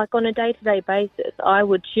 like, on a day-to-day basis, I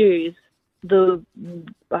would choose the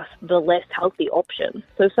less healthy option.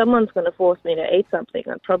 So if someone's going to force me to eat something,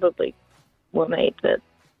 I probably want to eat the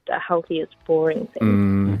healthiest, boring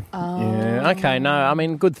thing. Yeah. Okay. No. I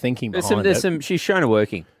mean, good thinking behind it. She's shown her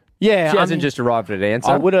working. Yeah. She hasn't just arrived at an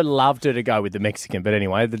answer. I would have loved her to go with the Mexican, but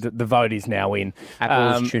anyway, the vote is now in.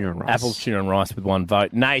 Apples, tuna, and rice. Apples, tuna, and rice with 1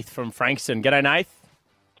 vote. Nath from Frankston. G'day, Nath.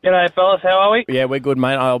 G'day, fellas. How are we? Yeah, we're good,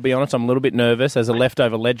 mate. I'll be honest, I'm a little bit nervous. As a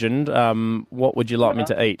leftover legend, what would you like me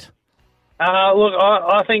to eat? Look,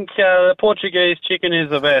 I think the Portuguese chicken is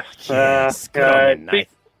the best. Yes, good on you, Nath.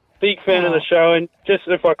 Big fan of the show, and just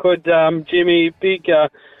if I could, Jimmy,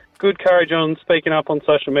 good courage on speaking up on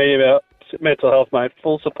social media about mental health, mate.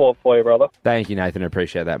 Full support for you, brother. Thank you, Nathan. I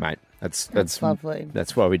appreciate that, mate. That's lovely.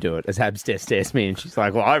 That's why we do it. As Habs tests me, and she's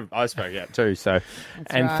like, "Well, I spoke out too." So,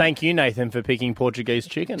 Thank you, Nathan, for picking Portuguese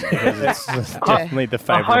chicken because it's definitely the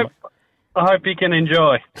favourite. I hope you can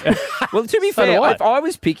enjoy. Well, to be So fair, do I. if I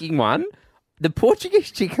was picking one, the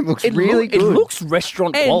Portuguese chicken looks really good. It looks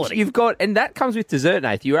restaurant and quality. and that comes with dessert,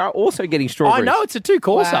 Nath. You are also getting strawberries. I know, it's a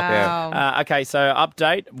 2-course Wow. up. Okay, so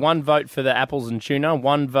update. 1 vote for the apples and tuna,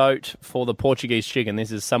 1 vote for the Portuguese chicken.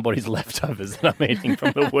 This is somebody's leftovers that I'm eating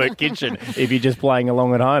from the work kitchen, if you're just playing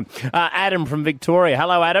along at home. Adam from Victoria.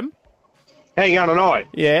 Hello, Adam. How you going tonight?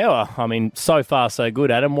 Yeah, well, I mean, so far so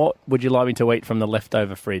good, Adam. What would you like me to eat from the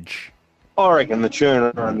leftover fridge? I reckon the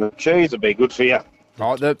tuna and the cheese would be good for you.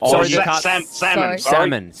 Oh, Sorry, salmon.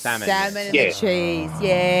 Salmon. Salmon and Yeah. the cheese.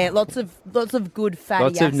 Yeah, lots of good fatty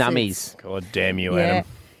Lots of acids. nummies. God damn you, Yeah. Adam.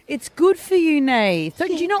 It's good for you, Nath. So,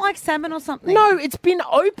 do you not like salmon or something? No, it's been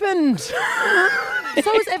opened. So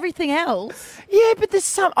is everything else. Yeah, but there's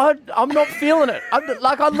some. I'm not feeling it.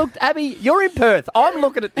 I looked, Abby, you're in Perth. I'm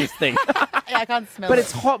looking at this thing. Yeah, I can't smell But it.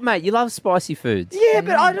 it's hot, mate. You love spicy foods. Yeah,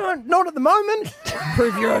 but I don't. Not at the moment.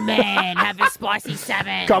 Prove you're a man. Have a spicy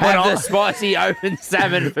salmon. Come Have on, the spicy open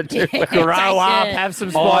salmon for 2 weeks. grow up, have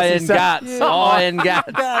some spicy Iron salmon.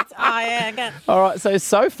 guts. Iron guts. All right,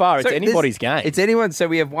 so far it's So anybody's game. It's anyone. So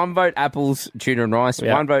we have 1 vote apples, tuna and rice,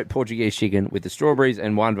 Yeah. 1 vote Portuguese chicken with the strawberries,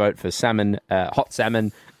 and 1 vote for salmon, hot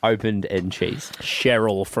salmon, opened and cheese.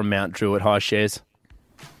 Cheryl from Mount Druitt. Hi, Shez.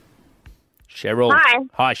 Cheryl. Hi.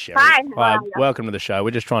 Hi, Cheryl. Hi, how are you? Welcome to the show.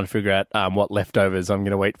 We're just trying to figure out what leftovers I'm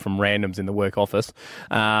going to eat from randoms in the work office.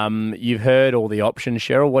 You've heard all the options,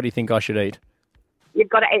 Cheryl. What do you think I should eat? You've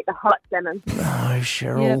got to eat the hot salmon. Oh,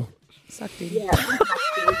 Cheryl. Sucked in. Yeah.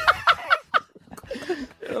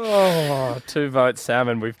 Oh, 2 votes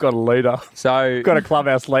salmon. We've got a leader. So Got a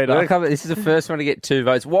clubhouse leader. This is the first one to get 2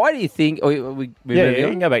 votes. Why do you think? We Yeah, moving you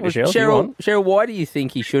on? can go back to Cheryl if you Cheryl, want. Cheryl, why do you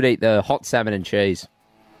think he should eat the hot salmon and cheese?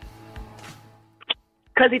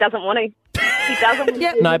 Because he doesn't want to. He doesn't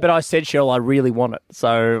want to. No, but I said, Cheryl, I really want it.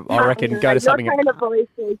 So I reckon go to something. You're trying to bully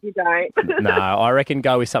says you don't. No, I reckon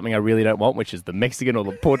go with something I really don't want, which is the Mexican or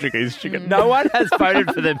the Portuguese chicken. No one has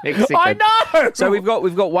voted for the Mexican. I know. So we've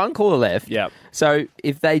got 1 caller left. Yep. So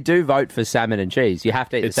if they do vote for salmon and cheese, you have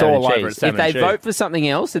to eat It's the salmon all and over cheese. it, salmon if they and cheese. vote for something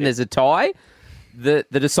else and there's a tie, the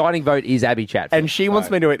deciding vote is Abby Chatfield. And she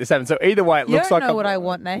wants me to eat the salmon. So either way, it You looks don't like know what I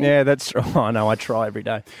want, Nath. Yeah, that's true. I know. I try every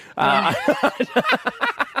day.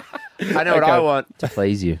 I know what Okay. I want to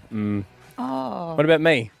please you. Oh. What about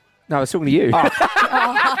me? No, I was talking to you.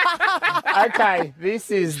 Okay, this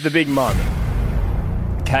is the big moment.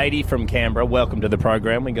 Katie from Canberra, welcome to the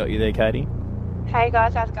program. We got you there, Katie. Hey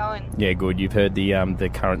guys, how's it going? Yeah, good. You've heard the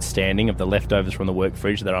current standing of the leftovers from the work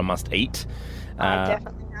fridge that I must eat. I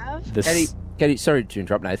definitely have. Katie, sorry to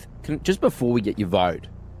interrupt, Nath. Just before we get your vote,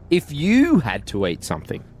 if you had to eat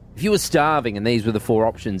something, if you were starving and these were the 4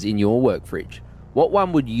 options in your work fridge, what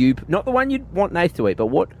one would you, not the one you'd want Nath to eat, but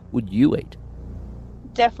what would you eat?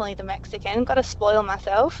 Definitely the Mexican. Got to spoil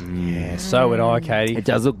myself. Yeah, so would I, Katie. It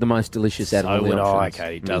does look the most delicious out of all So the would I, options.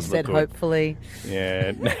 Katie. It You does said look good. hopefully.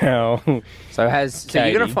 Yeah, now... So you're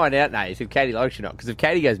Katie. going to find out, Nath, if Katie likes you or not. Because if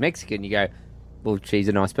Katie goes Mexican, you go, well, she's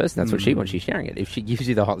a nice person. That's what she wants. She's sharing it. If she gives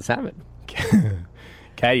you the hot salmon.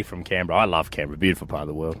 Katie from Canberra. I love Canberra. Beautiful part of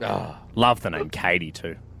the world. Love the name Katie,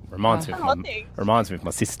 too. Reminds me of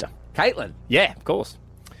my sister. Caitlin. Yeah, of course.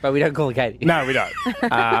 But we don't call her Katie. No, we don't.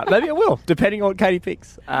 Maybe I will, depending on what Katie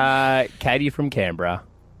picks. Katie from Canberra,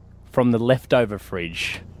 from the leftover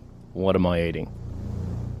fridge, what am I eating?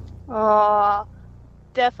 Oh,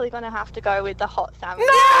 definitely going to have to go with the hot salmon.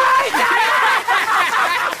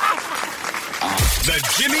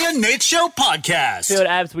 The Jimmy and Nate Show podcast. Field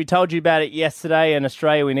Abs, we told you about it yesterday. In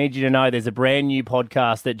Australia, we need you to know there's a brand new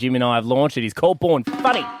podcast that Jim and I have launched. It is called Born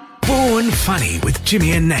Funny. Born Funny with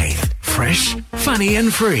Jimmy and Nath. Fresh, funny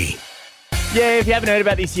and free. Yeah, if you haven't heard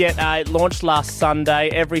about this yet, it launched last Sunday.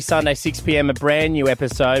 Every Sunday, 6 p.m, a brand new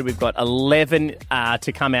episode. We've got 11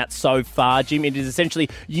 to come out so far. Jim, it is essentially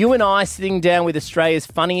you and I sitting down with Australia's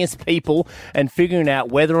funniest people and figuring out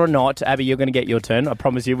whether or not, Abby, you're going to get your turn. I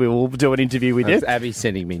promise you we will do an interview with you. Abby's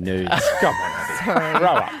sending me nudes. Come on, Abby. Sorry.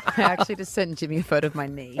 Grow up. I actually just sent Jimmy a photo of my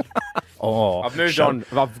knee. Oh, I've moved on.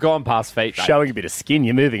 I've gone past feet, mate. Showing a bit of skin,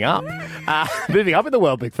 you're moving up. Moving up in the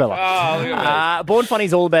world, big fella. Oh, look at Born Funny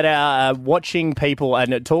is all about our watching people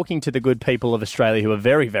and talking to the good people of Australia who are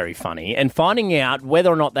very, very funny and finding out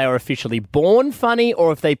whether or not they were officially born funny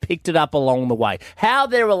or if they picked it up along the way. How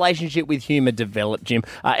their relationship with humour developed, Jim.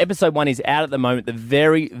 Episode 1 is out at the moment. The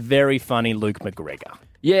very, very funny Luke McGregor.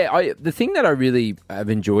 Yeah, the thing that I really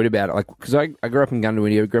have enjoyed about it, like, because I grew up in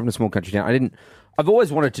Gundawinnia, grew up in a small country town. I've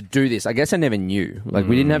always wanted to do this. I guess I never knew. Like,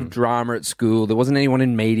 we didn't have drama at school. There wasn't anyone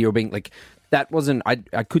in media or being like, that wasn't, I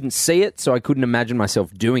couldn't see it, so I couldn't imagine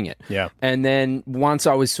myself doing it. Yeah. And then once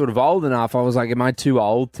I was sort of old enough, I was like, am I too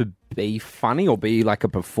old to be funny or be like a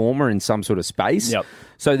performer in some sort of space? Yep.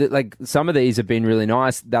 So that, like, some of these have been really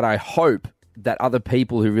nice that I hope that other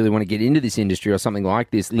people who really want to get into this industry or something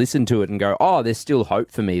like this listen to it and go, oh, there's still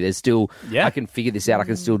hope for me. There's still, I can figure this out. I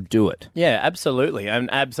can still do it. Yeah, absolutely.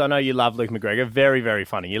 And Abs, I know you love Luke McGregor. Very, very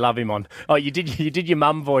funny. You love him on. Oh, you did your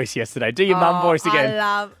mum voice yesterday. Do your mum voice again.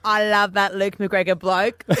 I love that Luke McGregor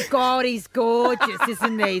bloke. God, he's gorgeous,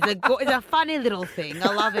 isn't he? He's a funny little thing.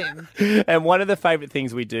 I love him. And one of the favourite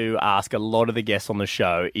things we do ask a lot of the guests on the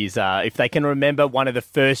show is if they can remember one of the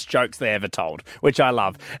first jokes they ever told, which I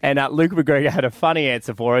love. And Luke McGregor McGregor had a funny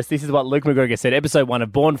answer for us. This is what Luke McGregor said, episode 1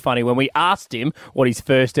 of Born Funny, when we asked him what his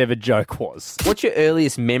first ever joke was. What's your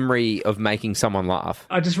earliest memory of making someone laugh?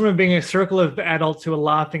 I just remember being a circle of adults who were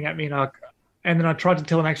laughing at me, and then I tried to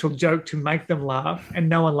tell an actual joke to make them laugh, and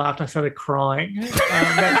no one laughed. I started crying.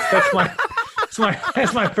 That's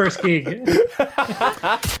my first gig.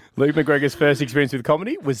 Luke McGregor's first experience with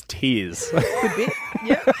comedy was tears. Good bit.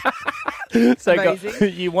 Yep. So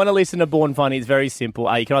Amazing. you want to listen to Born Funny, it's very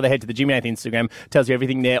simple. You can either head to the Jimmy and Nath Instagram, tells you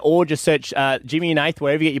everything there, or just search Jimmy and Nath,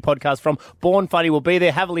 wherever you get your podcast from. Born Funny will be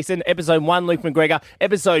there. Have a listen. Episode 1, Luke McGregor.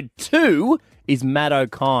 Episode 2 is Matt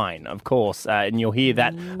O'Kine, of course, and you'll hear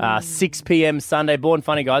that 6 p.m. Sunday. Born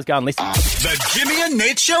Funny, guys. Go and listen. The Jimmy and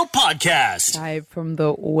Nate Show podcast. Dave from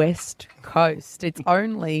the West Coast. It's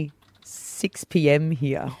only 6 p.m.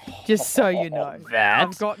 here, just so you know.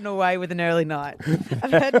 I've gotten away with an early night.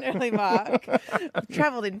 I've had an early mark. I've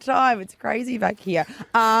travelled in time. It's crazy back here. Do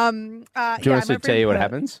you want us to tell you what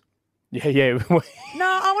happens? Yeah. No,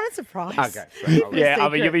 I want a surprise. Okay. Yeah, I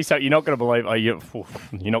mean, you'll be you're not going to believe. You're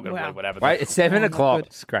not going to believe what happens. Wait, it's 7 o'clock.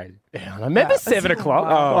 It's crazy. Yeah, I remember 7 o'clock.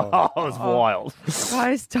 Oh, it was wild.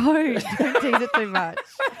 Guys, don't tease it too much.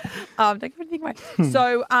 Don't give anything away.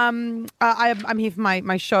 So, I'm here for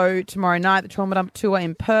my show tomorrow night, the Trauma Dump Tour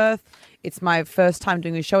in Perth. It's my first time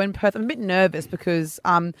doing a show in Perth. I'm a bit nervous because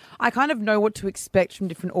I kind of know what to expect from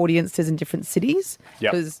different audiences in different cities.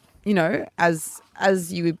 Because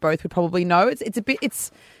as you both would probably know,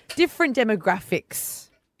 it's different demographics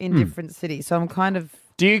in different cities. So I'm kind of.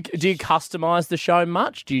 Do you customise the show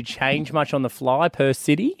much? Do you change much on the fly per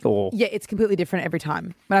city? Or yeah, it's completely different every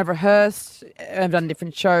time. When I've rehearsed, I've done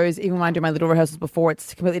different shows. Even when I do my little rehearsals before,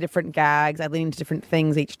 it's completely different gags. I lean into different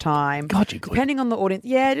things each time. God, you're good. Depending on the audience.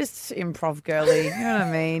 Yeah, just improv girly. You know what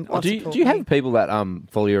I mean? Do you have people that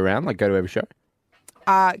follow you around, like go to every show?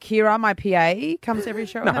 Kira, my PA, comes to every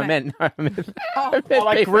show. I meant like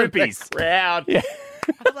groupies. Crowd. Yeah.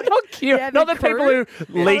 Not cute. Not the people who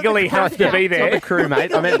legally have to be there. Not the crew,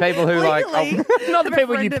 mate. I meant people who not the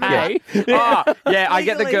people you pay. I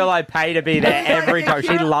get the girl I pay to be there every time.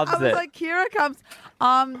 She loves it. Like Kira comes.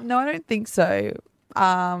 No, I don't think so.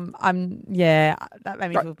 That made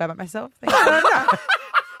me feel bad about myself.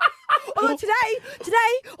 Although today,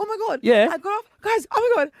 oh my god, yeah, I got off, guys.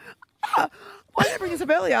 Oh my god, why did I bring this up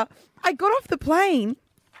earlier? I got off the plane,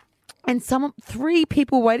 and 3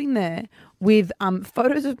 people waiting there with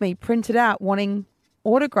photos of me printed out wanting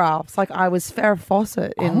autographs. Like I was Farrah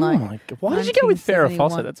Fawcett in my God. Why did you go with Farrah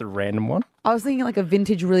Fawcett? That's a random one. I was thinking like a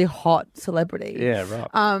vintage, really hot celebrity. Yeah,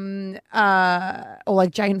 right. Or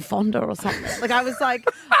like Jane Fonda or something. Like I was like,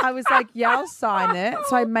 yeah, I'll sign it.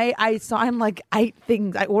 So I signed like 8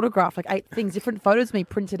 things. I autographed like 8 things, different photos of me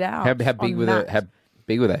printed out. How big were they? How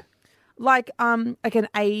big were they? Like an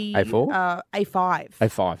A4? A5.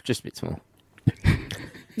 A5, just a bit small.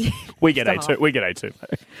 We get A2. We get A2.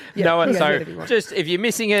 Yeah, no one. So just if you're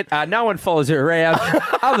missing it, no one follows her around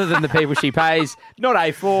other than the people she pays. Not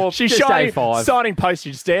A4. She's just A5. Signing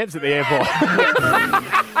postage stamps at the airport.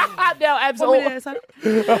 Now, absolutely.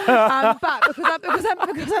 But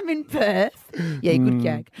because I'm in Perth, yeah, good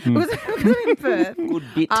gag. Because I'm in Perth, good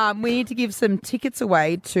bit. We need to give some tickets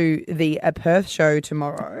away to the Perth show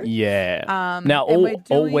tomorrow. Yeah. Now all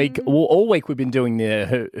week we've been doing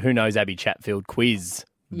the Who Knows Abby Chatfield quiz.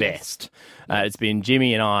 Best. It's been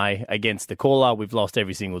Jimmy and I against the caller. We've lost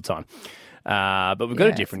every single time. But we've got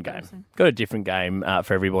a different game. Got a different game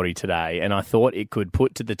for everybody today. And I thought it could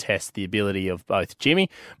put to the test the ability of both Jimmy,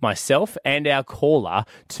 myself, and our caller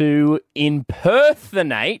to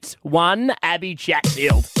impersonate one Abby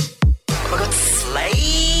Chatfield. Oh my God, Slade!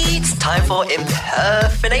 It's time for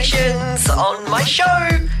impersonations on my show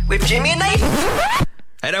with Jimmy and Nath.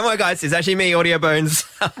 Hey, don't worry, guys. It's actually me, Audio Bones.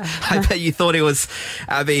 I bet you thought it was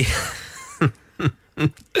Abby.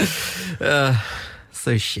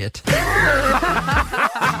 So shit.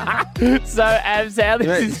 So, Abs, how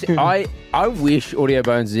this is... I wish Audio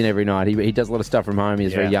Bones is in every night. He does a lot of stuff from home. He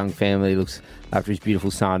has a very young family. He looks after his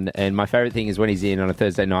beautiful son. And my favourite thing is when he's in on a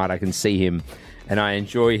Thursday night, I can see him. And I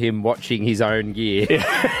enjoy him watching his own gear.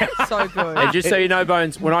 So good. And just so you know,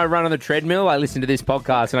 Bones, when I run on the treadmill, I listen to this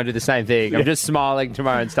podcast and I do the same thing. I'm just smiling to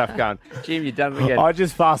my own stuff going, Jim, you've done it again. I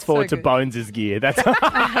just fast forward to Bones' gear. That's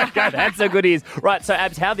how good he is. Right, so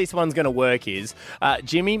Abs, how this one's going to work is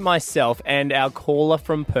Jimmy, myself, and our caller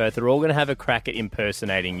from Perth are all going to have a crack at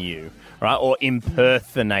impersonating you, right? Or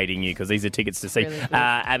impersonating you, because these are tickets to see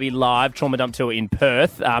Abby live, Trauma Dump Tour in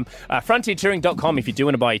Perth. Frontiertouring.com if you do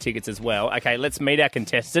want to buy your tickets as well. Okay, let's meet our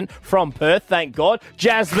contestant from Perth, thank God,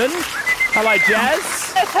 Jasmine. Hello,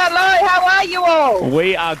 Jazz. Yes, hello. How are you all?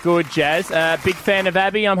 We are good, Jazz. Big fan of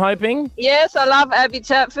Abby, I'm hoping. Yes, I love Abby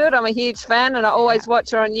Chatfield. I'm a huge fan and I always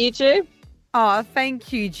watch her on YouTube. Oh,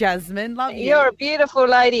 thank you, Jasmine. Love you. You're a beautiful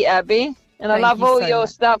lady, Abby. And I Thank love you all so your much.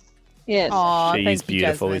 stuff. Yes. Oh, She thank is you,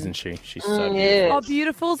 beautiful, Jasmine. isn't she? She's so beautiful. yes. Oh,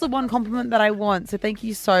 beautiful is the one compliment that I want. So thank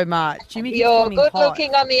you so much. Jimmy keeps You're calling me good hot.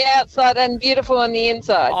 looking on the outside and beautiful on the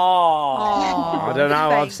inside. Oh, I don't know.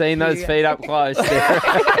 I've seen those feet up close.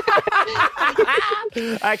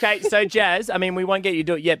 Okay, so Jazz, I mean, we won't get you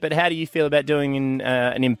to do it yet, but how do you feel about doing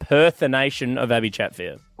an impersonation of Abby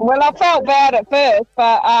Chatfield? Well, I felt bad at first,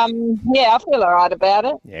 but yeah, I feel all right about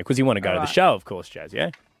it. Yeah, because you want to go to the show, of course, Jazz, yeah?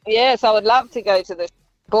 Yes, I would love to go to the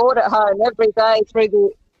board at home every day through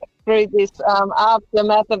this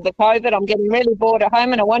aftermath of the COVID. I'm getting really bored at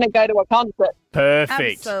home and I want to go to a concert.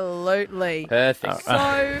 Perfect. Absolutely. Perfect. So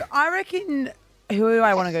I reckon, who do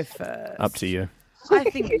I want to go first? Up to you. I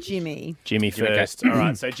think Jimmy. Jimmy first. All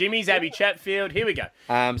right, so Jimmy's Abby Chatfield. Here we go.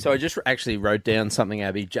 So I just actually wrote down something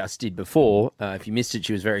Abby just did before. If you missed it,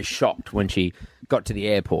 she was very shocked when she got to the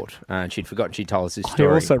airport. And she'd forgotten she told us this story.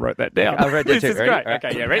 I also wrote that down. I wrote that This too. is Ready? great. All right.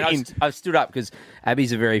 Okay, yeah, ready? And I've stood up because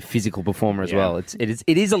Abby's a very physical performer as well. It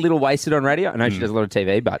is a little wasted on radio. I know she does a lot of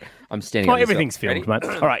TV, but I'm standing Well, up. everything's filmed, mate.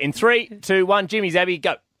 All right, in 3, 2, 1, Jimmy's Abby,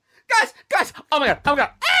 go. Guys! Oh my god!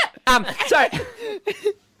 So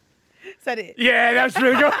Is that it? Yeah, that was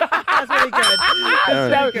really good. That's really good.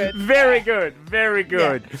 That's really good. Very good. Very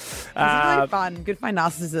good. This is really fun. Good for my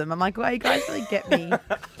narcissism. I'm like, wow, you guys really get me.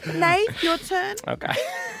 Nate, your turn. Okay.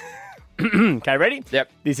 Okay, ready?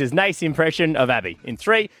 Yep. This is Nath's impression of Abby. In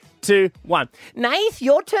 3, 2, 1. Nath,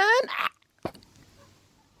 your turn.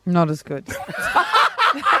 Not as good.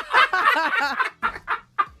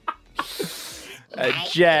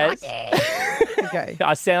 Jazz. Okay.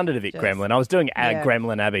 I sounded a bit gremlin. I was doing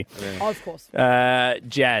gremlin Abby. Oh, of course.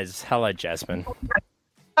 Jazz. Hello, Jasmine.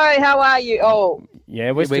 Hi, how are you all?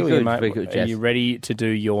 Yeah, we're still good. here, mate. We're good, Are Jazz. you ready to do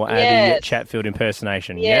your Abby Yes. Chatfield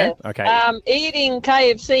impersonation? Yes. Yeah? Okay. Eating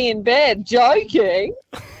KFC in bed. Joking.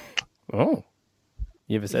 Oh.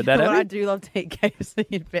 You ever said that, Well, I Abby? do love to eat KFC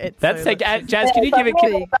in bed. That's so like, let's Jazz, just- can you give it? I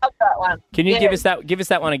love that one. Can you Yeah. give us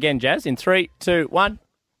that one again, Jazz? In 3, 2, 1.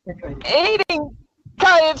 Eating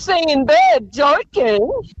KFC in bed. Joking.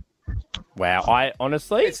 Wow, I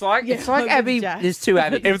honestly, it's like Abby. There's two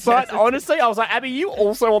Abby. It's like honestly, I was like, Abby, you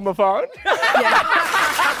also on the phone?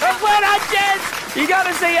 Well done, Jazz. You got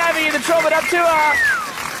to see Abby in the Chop It Up tour.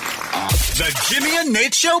 The Jimmy and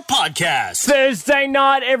Nate Show podcast. Thursday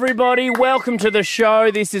night, everybody. Welcome to the show.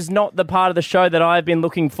 This is not the part of the show that I've been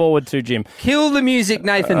looking forward to, Jim. Kill the music,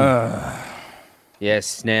 Nathan.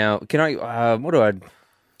 Yes. Now, can I? What do I?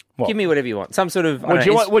 Give me whatever you want. Some sort of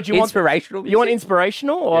inspirational. You want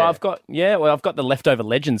inspirational, or Yeah. I've got the leftover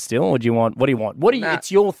legend still. Or do you want? What do you want? What do you?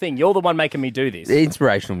 It's your thing. You're the one making me do this.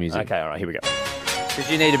 Inspirational music. Okay, all right. Here we go.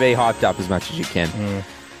 Because you need to be hyped up as much as you can.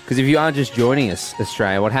 Because if you are just joining us,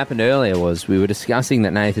 Australia, what happened earlier was we were discussing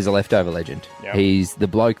that Nath is a leftover legend. Yep. He's the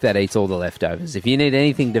bloke that eats all the leftovers. If you need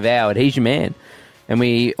anything devoured, he's your man. And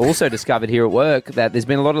we also discovered here at work that there's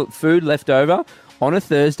been a lot of food left over on a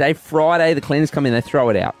Thursday. Friday, the cleaners come in, they throw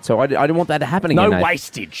it out. So I didn't want that to happen again. No Nath.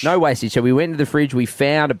 wastage. No wastage. So we went into the fridge, we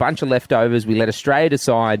found a bunch of leftovers, we let Australia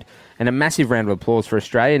decide, and a massive round of applause for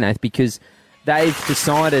Australia, Nath, because they've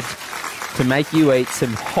decided to make you eat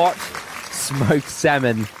some hot smoked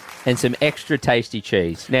salmon and some extra tasty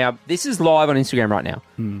cheese. Now, this is live on Instagram right now.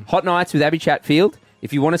 Hot Nights with Abby Chatfield.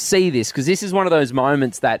 If you want to see this, because this is one of those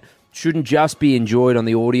moments that shouldn't just be enjoyed on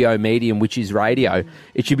the audio medium, which is radio.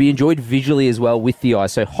 It should be enjoyed visually as well with the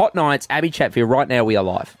eyes. So Hot Nights, Abby Chatfield, right now we are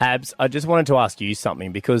live. Abs, I just wanted to ask you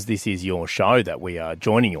something because this is your show that we are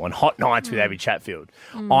joining you on, Hot Nights with Abby Chatfield.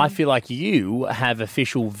 I feel like you have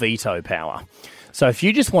official veto power. So if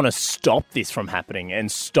you just want to stop this from happening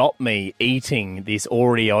and stop me eating this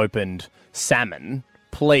already opened salmon,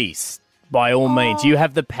 please, by all means, you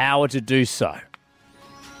have the power to do so.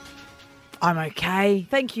 I'm okay.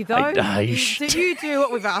 Thank you, though. You do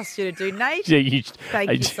what we've asked you to do, Nate. Thank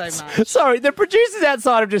you so much. Sorry, the producers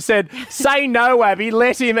outside have just said, say no, Abby,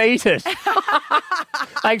 let him eat it.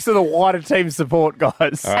 Thanks for the wider team support,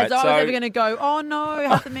 guys. All right, As I was so- ever going to go, oh no,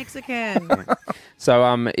 have the Mexican.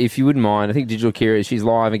 So if you wouldn't mind, I think Digital Kira, she's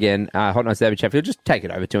live again. Hot Nights with Abby Chatfield, just take it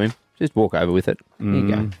over to him. Just walk over with it. There you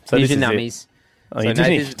go. So Here's this your is it. nummies. Oh, So you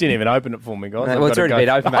Nathan's- didn't even open it for me, guys. No, I've well, it's got to already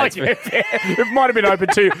go. been open, mate. It might have been open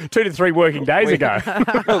 2 to 3 working days ago.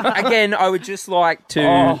 Look, again, I would just like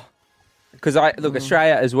to... Because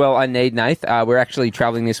Australia as well, I need Nath. We're actually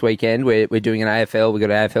travelling this weekend. We're doing an AFL. We've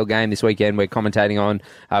got an AFL game this weekend we're commentating on.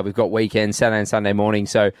 We've got weekends, Saturday and Sunday morning.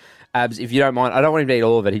 So Abs, if you don't mind, I don't want him to eat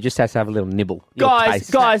all of it. He just has to have a little nibble. Little taste.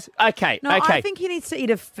 Guys, okay, No, okay. I think he needs to eat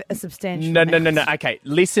a substantial. No. Okay,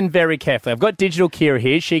 listen very carefully. I've got Digital Kira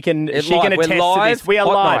here. She can We're attest to live. this. We are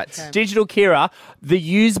Hot live. nights. Okay. Digital Kira, the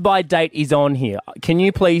use by date is on here. Can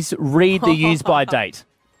you please read the use by date?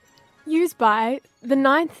 Used by the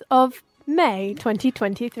 9th of May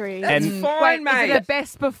 2023. That's Wait, is it a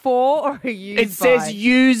best before or a used It says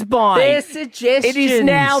use by. They're suggestions. It is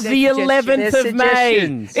now the 11th of May.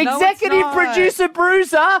 suggestions. No, it's Executive not. producer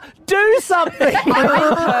Bruiser, do something.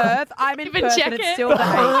 I'm in Even Perth check and it's it. still the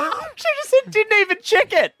 8th. She just said didn't even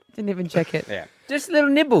check it. Didn't even check it. Yeah. Just little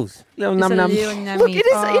nibbles. Little Just a num-nums. little nummy. Look, it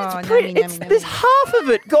is. Oh, It's pretty. nummy, It's nummy, there's nummy. half of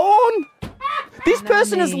it gone. This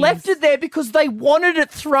person has Nummies. left it there because they wanted it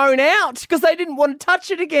thrown out because they didn't want to touch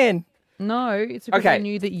it again. No, it's because Okay. I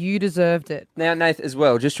knew that you deserved it. Now, Nath, as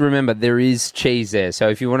well, just remember there is cheese there. So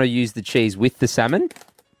if you want to use the cheese with the salmon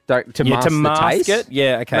to mask the taste, it.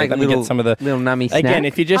 Yeah, okay. make Let a me little, get some of the little nummy snack. again.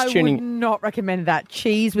 If you're just I tuning, would not recommend that.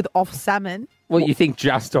 Cheese with off salmon. well, you think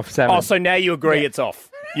just off salmon. oh, so now you agree it's off.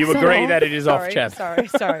 You agree that it is off, chap. Sorry.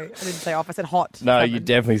 I didn't say off. I said hot. No, salmon. you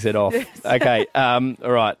definitely said off. Okay, all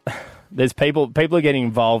right. There's people are getting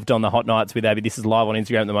involved on the hot nights with Abby. This is live on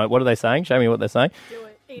Instagram at the moment. What are they saying? Show me what they're saying. Do it.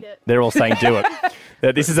 Eat it. They're all saying do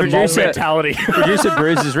it. This is a mob Producer- mentality. Producer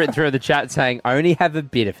Bruce has written through the chat saying, only have a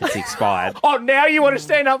bit if it's expired. Oh, now you want to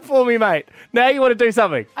stand up for me, mate. Now you want to do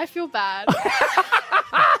something. I feel bad.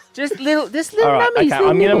 Just little All right, nummies. okay.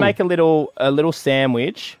 I'm going to make a little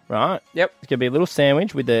sandwich, right? Yep. It's going to be a little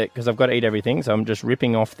sandwich because I've got to eat everything. So I'm just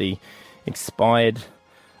ripping off the expired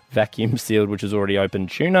vacuum sealed, which is already open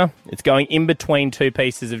tuna. It's going in between two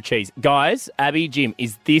pieces of cheese. Guys, Abby, Jim,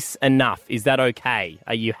 is this enough? Is that okay?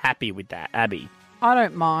 Are you happy with that, Abby? I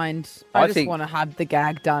don't mind. I just think- want to have the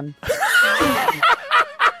gag done.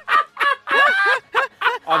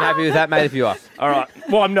 I'm happy with that, mate, if you are. All right.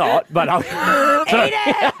 Well, I'm not, but I'll... Eat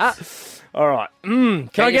it! All right. Can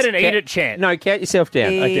I get an eat it chant? No, count yourself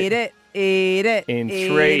down. Eat it. Eat it. In eat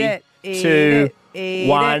 3, it, eat 2, it, eat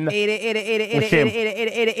 1. It, eat it, eat it, eat it, eat it, What's him? eat it, eat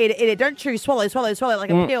it, eat it, eat it, eat it. Don't chew. Swallow like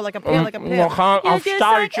a peel, like a peel, like a peel. I can't. I've You're just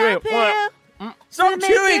started like a chewing. peel. Stop You're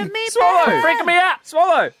chewing. making me Swallow. bad. Freaking me out.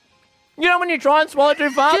 Swallow. You know when you try and swallow too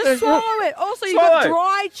fast? Just swallow it. Also, you've got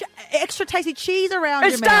dry, extra tasty cheese around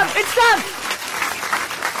It's your done. mouth. It's done.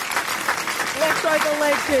 Leftover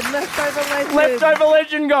legend. Leftover legend. Leftover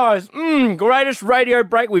legend, guys. Greatest radio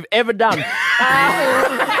break we've ever done.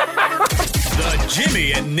 The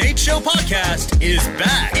Jimmy and Nate Show podcast is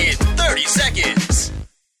back in 30 seconds.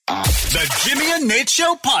 The Jimmy and Nate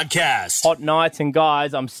Show podcast. Hot nights, and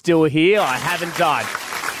guys, I'm still here. I haven't died.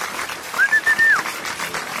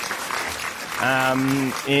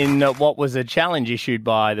 In what was a challenge issued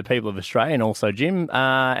by the people of Australia and also Jim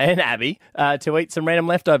and Abby to eat some random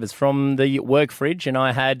leftovers from the work fridge, and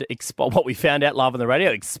I had what we found out live on the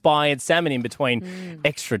radio, expired salmon in between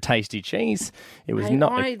extra tasty cheese. It was Hey,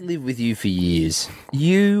 not... I lived with you for years.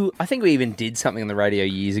 I think we even did something on the radio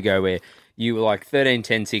years ago where you were like 13,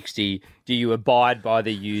 10, 60. Do you abide by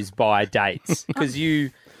the use by dates? Because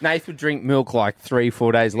Nath would drink milk like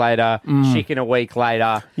 3-4 days later, chicken a week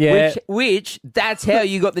later. Yeah. Which that's how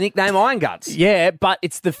you got the nickname Iron Guts. Yeah, but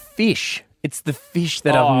it's the fish. It's the fish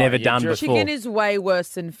that I've never done before. Chicken is way worse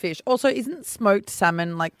than fish. Also, isn't smoked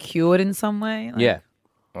salmon like cured in some way? Like, Yeah.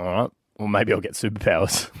 All right. Well, maybe I'll get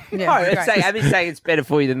superpowers. Yeah, I'd say Abby's saying it's better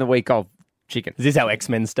for you than the week of chicken. Is this how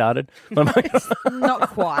X-Men started? Not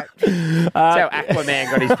quite. That's how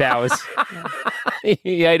Aquaman got his powers.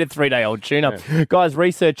 He ate a 3-day-old tuna. Yeah. Guys,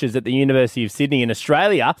 researchers at the University of Sydney in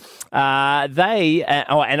Australia,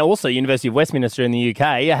 and also University of Westminster in the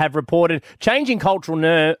UK, have reported changing cultural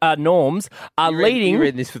norms are leading... You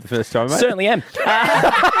read this for the first time, mate? Certainly am.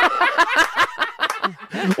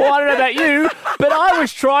 Well, I don't know about you, but I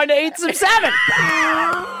was trying to eat some salmon.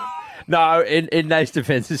 No, in Nate's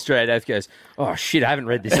defence, Australia goes, oh, shit, I haven't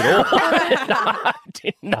read this at all. I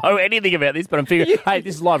didn't know anything about this, but I'm figuring, hey,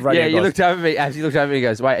 this is live radio. Yeah, you guys. looked over at me, as you looked over at me and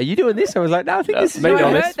goes, wait, are you doing this? I was like, no, I think this is maybe I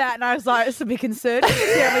on heard this. that and I was like, it's a bit concerning.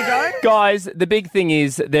 Here we go. Guys, the big thing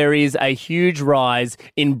is there is a huge rise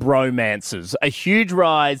in bromances. A huge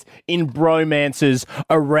rise in bromances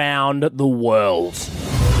around the world.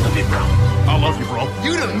 Love you, bro. I love you, bro.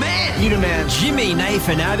 You the man. You the man. Jimmy,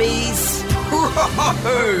 Nathan, Abby's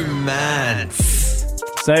romance.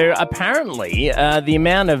 So apparently, the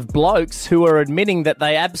amount of blokes who are admitting that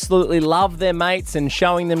they absolutely love their mates and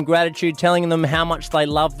showing them gratitude, telling them how much they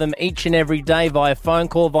love them each and every day via phone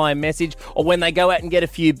call, via message, or when they go out and get a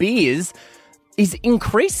few beers, is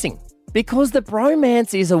increasing. Because the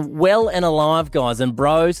bromance is well and alive, guys. And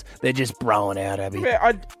bros, they're just broing out, Abby.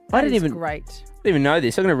 I didn't even... Great. didn't even know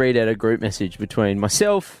this. I'm going to read out a group message between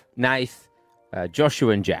myself, Nath,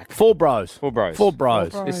 Joshua and Jack. Four bros. Four bros. Four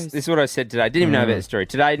bros. This is what I said today. Didn't even know about the story.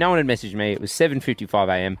 Today, no one had messaged me. It was 7:55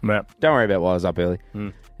 a.m. Yep. Don't worry about why I was up early.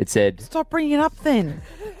 It said... Stop bringing it up then.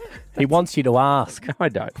 He wants you to ask. I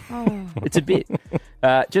don't. Oh. It's a bit.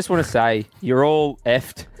 Just want to say, you're all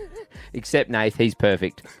effed, except Nath. He's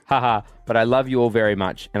perfect. Haha. But I love you all very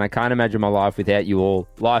much, and I can't imagine my life without you all.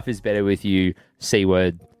 Life is better with you. C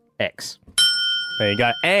word X. There you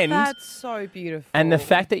go. And That's so beautiful. And the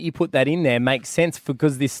fact that you put that in there makes sense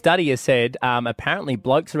because this study has said apparently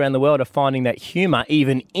blokes around the world are finding that humour,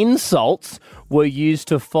 even insults, were used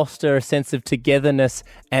to foster a sense of togetherness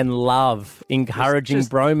and love, encouraging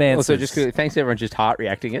bromances. Also, just thanks everyone just heart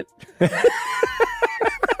reacting it.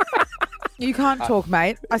 You can't talk,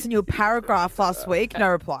 mate. I sent you a paragraph last week, no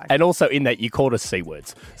reply. And also in that you called us C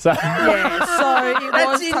words. So Yeah, so it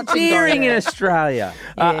That's was touch and go endearing in there. Australia.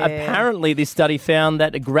 Apparently, this study found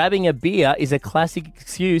that grabbing a beer is a classic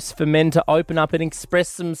excuse for men to open up and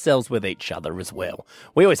express themselves with each other as well.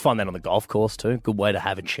 We always find that on the golf course too. Good way to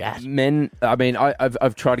have a chat. Men, I mean,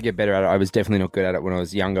 I've tried to get better at it. I was definitely not good at it when I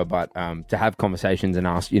was younger, but to have conversations and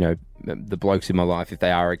ask, the blokes in my life if they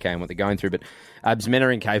are okay and what they're going through. But men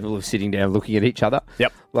are incapable of sitting down looking at each other.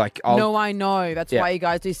 Yep. No, I know. That's why you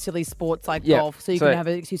guys do silly sports like golf, so you can have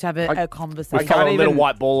an excuse to have a conversation. We throw a little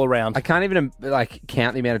white ball around. I can't even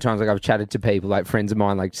count the amount of times I've chatted to people, like friends of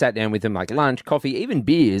mine, sat down with them, lunch, coffee, even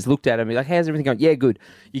beers, looked at them, and be like, "How's everything going?" Yeah, good.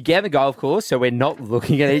 You get on the golf course, so we're not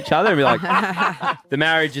looking at each other and be like, "The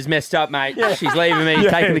marriage is messed up, mate. Yeah. She's leaving me,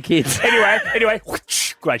 taking the kids." Anyway,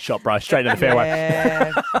 great shot, bro. Straight to the fairway.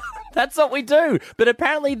 Yeah. That's what we do. But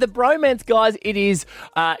apparently the bromance, guys, it is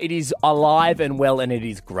alive and well, and it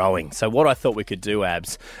is growing. So what I thought we could do,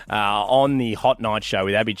 Abs, on the Hot Night Show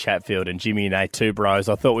with Abby Chatfield and Jimmy and Nate, two bros,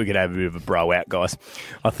 I thought we could have a bit of a bro out, guys.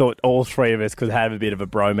 I thought all three of us could have a bit of a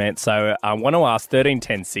bromance. So I want to ask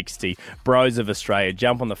 131060, bros of Australia,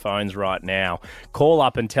 jump on the phones right now. Call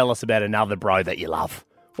up and tell us about another bro that you love.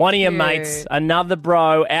 One of your mates, another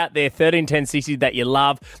bro out there, 131060 that you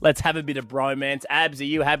love. Let's have a bit of bromance. Abs, are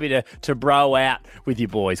you happy to bro out with your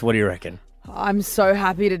boys? What do you reckon? I'm so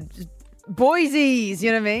happy to... Boysies,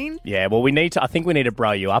 you know what I mean? Yeah, well, I think we need to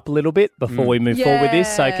bro you up a little bit before we move forward with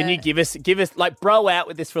this. So can you give us bro out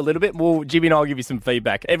with this for a little bit? Well, Jimmy and I will give you some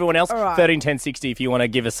feedback. Everyone else, 131060 if you want to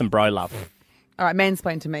give us some bro love. All right,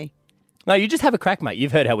 mansplain to me. No, you just have a crack, mate.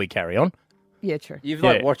 You've heard how we carry on. Yeah, true. You've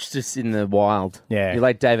watched us in the wild. Yeah. You're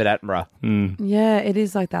like David Attenborough. Yeah, it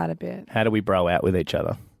is like that a bit. How do we bro out with each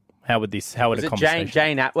other? How would a conversation?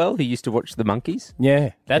 Jane Atwell, who used to watch The Monkeys?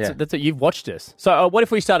 Yeah, that's what you've watched us. So what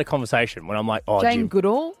if we start a conversation when I'm like, Jane Jim,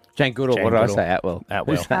 Goodall? Jane Goodall. What did I say? Atwell.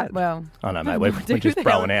 Who's that? Atwell. Oh, no, mate. We're just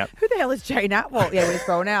broing out. Who the hell is Jane Atwell? Yeah, we're just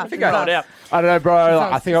broing out. I think I got out. I don't know, bro.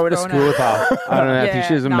 I think I went to school with her. I don't know. I think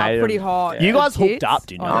she was a mate. Pretty hot. You guys hooked up,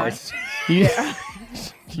 didn't you? Nice. Yeah.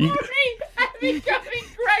 Having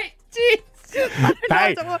great tits.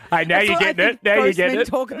 Hey, now you're getting it. Now you're getting it.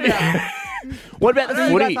 What about the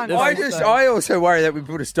footy? I also worry that we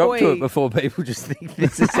put a stop to it before people just think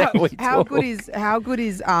this is how we talk. How good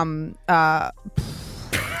is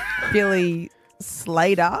Billy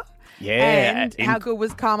Slater? Yeah. And how good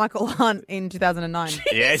was Carmichael Hunt in 2009?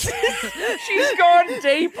 Yes. She's gone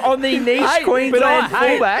deep on the niche Queensland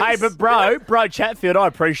fullbacks. Hey, but bro, Chatfield, I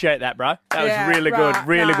appreciate that, bro. That was really good,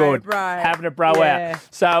 really good. Bro. Having a bro out.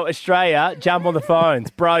 So, Australia, jump on the phones.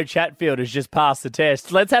 Bro Chatfield has just passed the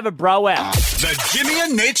test. Let's have a bro out. The Jimmy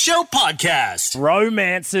and Nate Show podcast.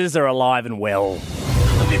 Romances are alive and well.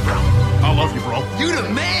 I love you, bro. I love you, bro. You the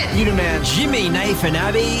man. You the man. Jimmy, Nath and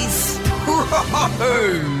Abby's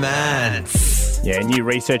romance. Yeah, new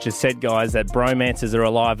research has said, guys, that bromances are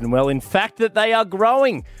alive and well. In fact, that they are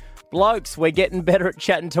growing. Blokes, we're getting better at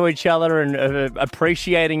chatting to each other and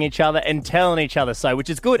appreciating each other and telling each other so,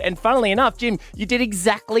 which is good. And funnily enough, Jim, you did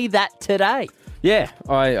exactly that today. Yeah,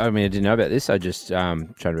 I mean, I didn't know about this. I just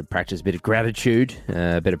tried to practice a bit of gratitude,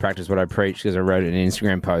 a bit of practice what I preach, because I wrote it in an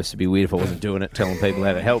Instagram post. It'd be weird if I wasn't doing it, telling people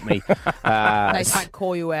how to help me. They might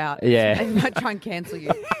call you out. Yeah. They might try and cancel you.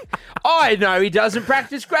 I know he doesn't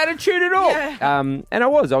practice gratitude at all. Yeah. And I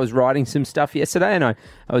was writing some stuff yesterday, and I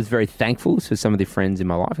was very thankful for some of the friends in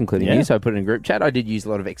my life, including you. So I put it in a group chat. I did use a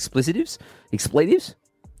lot of expletives.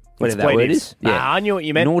 Whatever that word is. Yeah, I knew what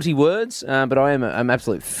you meant. Naughty words, but I'm an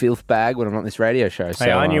absolute filth bag when I'm on this radio show. So,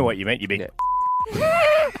 hey, I knew what you meant, you big...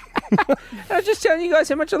 Yeah. I was just telling you guys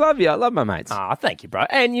how much I love you. I love my mates. Ah, thank you, bro.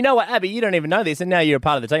 And you know what, Abby, you don't even know this, and now you're a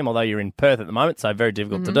part of the team, although you're in Perth at the moment, so very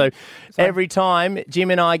difficult to do. Every time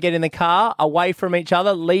Jim and I get in the car, away from each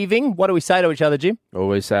other, leaving, what do we say to each other, Jim?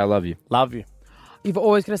 Always say I love you. Love you. You've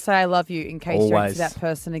always got to say I love you in case you Always. see that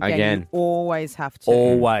person again. Again. You always have to.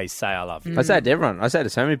 Always say I love you. I say it to everyone. I say it to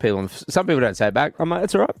so many people. And some people don't say it back. I'm like,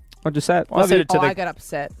 it's all right. I'll just say it. I said it to I the... get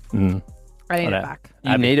upset. Mm. I need I it know. back.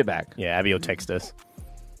 You need it back. Yeah, Abby will text us.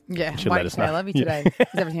 Yeah, She'll why let do you us say I know. love you Yeah. today? Is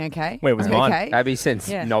everything okay? Where was Are you mine? okay? Abby sends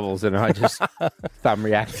Yeah. novels and I just thumb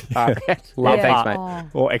react. Love Yeah. heart.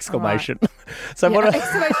 Oh. Or exclamation. So Yeah, what?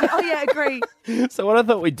 exclamation. Oh yeah, agree. So what I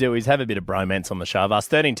thought we'd do is have a bit of bromance on the show. Of us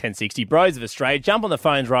 13 10 60 Bros of Australia. Jump on the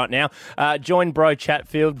phones right now. Join Bro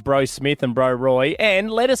Chatfield, Bro Smith, and Bro Roy,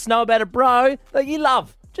 and let us know about a bro that you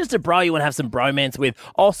love. Just a bro you want to have some bromance with.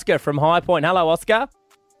 Oscar from High Point. Hello, Oscar.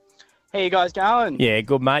 How you guys going? Yeah,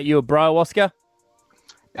 good mate. You a bro, Oscar?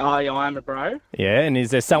 Oh, yeah, I'm a bro. Yeah, and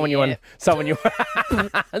is there someone you want? Someone you?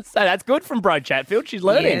 So that's good from Bro Chatfield. She's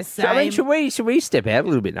learning. Yeah, So, I mean, same. should we step out a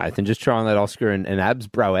little bit, Nathan? Just try and let Oscar and Abs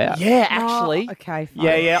bro out. Yeah, actually. Oh, okay, fine.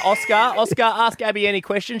 Yeah. Oscar, ask Abby any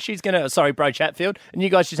questions. She's gonna. Sorry, Bro Chatfield, and you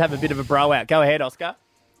guys just have a bit of a bro out. Go ahead, Oscar.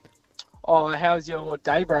 Oh, how's your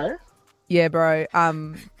day, bro? Yeah, bro.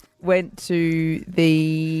 Went to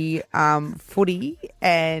the footy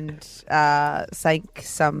and sank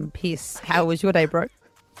some piss. How was your day, bro?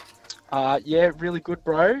 Yeah, really good,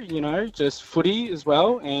 bro. You know, just footy as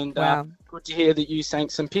well. And Wow. good to hear that you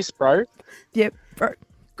sank some piss, bro. Yep, bro.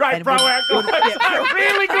 Great And bro we- out, guys. A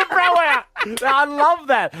really good bro out. I love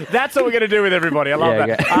that. That's what we're going to do with everybody. I love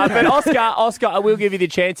Yeah, that. okay. But Oscar, I will give you the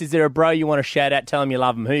chance. Is there a bro you want to shout out? Tell them you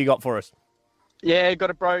love them. Who you got for us? Yeah, got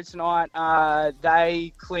a bro tonight.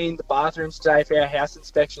 They cleaned the bathrooms today for our house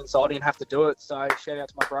inspection, so I didn't have to do it. So shout out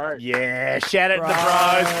to my bro. Yeah, shout out to the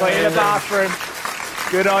bros. Clean the bathroom.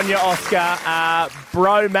 Good on you, Oscar.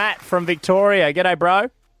 Bro Matt from Victoria. G'day, bro.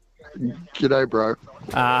 G'day, bro.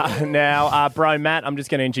 Now, Bro Matt, I'm just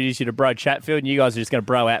going to introduce you to Bro Chatfield, and you guys are just going to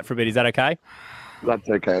bro out for a bit. Is that okay? That's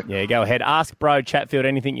okay. Yeah, go ahead. Ask Bro Chatfield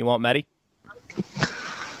anything you want, Matty.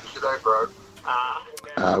 G'day, bro.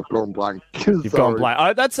 I've gone blank. You've gone blank.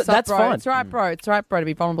 Oh, that's Sup, that's bro? fine. It's all right, bro. It's all right, bro, to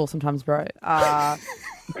be vulnerable sometimes, bro.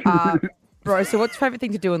 Bro, so what's your favourite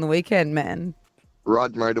thing to do on the weekend, man?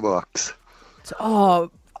 Ride motorbikes.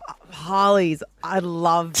 Oh, Harleys. I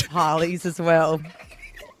love Harleys as well.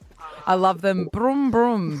 I love them. Broom,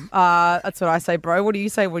 broom. That's what I say, bro. What do you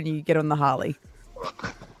say when you get on the Harley?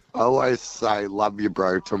 I always say, love you,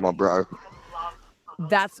 bro, to my bro.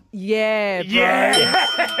 That's, yeah, bro.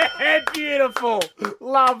 Yeah, beautiful.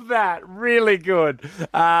 Love that. Really good.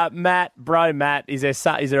 Matt, Bro Matt, is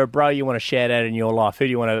there a bro you want to shout out in your life? Who do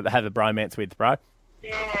you want to have a bromance with, bro?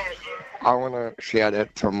 I want to shout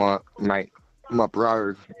out to my mate, my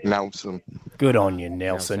bro, Nelson. Good on you,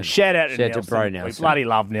 Nelson. Shout out to Shout out to Nelson. Bro We Nelson. bloody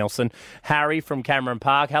love Nelson. Harry from Cameron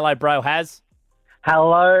Park. Hello, bro.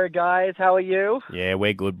 Hello, guys. How are you? Yeah,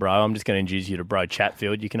 we're good, bro. I'm just going to introduce you to Bro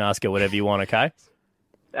Chatfield. You can ask her whatever you want, okay?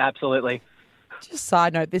 Absolutely. Just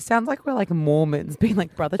side note, this sounds like we're like Mormons being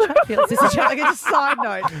like, Brother Chatfield, sister Chatfield. Like, just side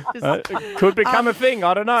note. Just, Could become a thing.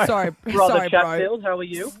 I don't know. Sorry, Brother sorry, bro. Chatfield, how are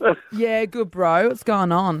you? Yeah, good, bro. What's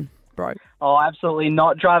going on, bro? Oh, absolutely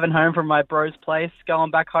not. Driving home from my bro's place,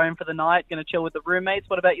 going back home for the night, going to chill with the roommates.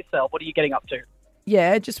 What about yourself? What are you getting up to?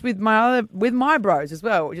 Yeah, just with my bros as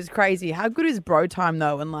well, which is crazy. How good is bro time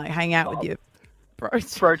though, and like hang out with your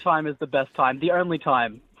bros? Bro time is the best time, the only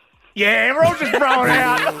time. Yeah, we're all just throwing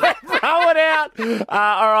out. Throw it out.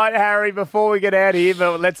 All right, Harry, before we get out of here,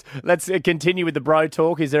 but let's continue with the bro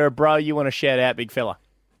talk. Is there a bro you want to shout out, big fella?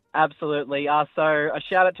 Absolutely. So a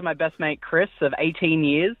shout out to my best mate, Chris, of 18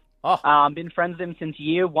 years. Been friends with him since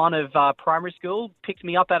year one of primary school. Picked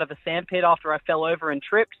me up out of a sandpit after I fell over and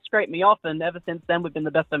tripped, scraped me off, and ever since then we've been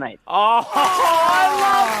the best of mates. Oh, I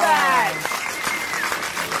love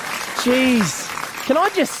that. Jeez. Can I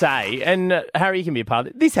just say, and Harry, you can be a part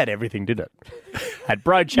of it, this had everything, didn't it? Had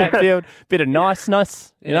Bro Chatfield, bit of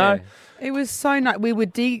niceness, you know? It was so nice. We were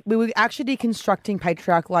actually deconstructing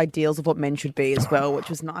patriarchal ideals of what men should be as well, which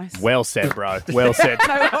was nice. Well said, bro. Well said.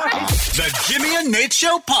 No worries. The Jimmy and Nate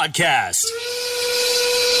Show podcast.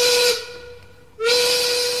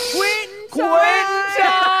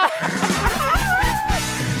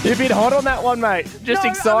 You're a bit hot on that one, mate. Just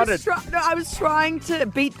excited. I was trying to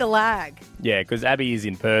beat the lag. Yeah, because Abby is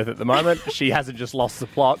in Perth at the moment. She hasn't just lost the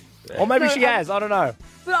plot. Or maybe No, she has. I don't know.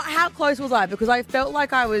 But how close was I? Because I felt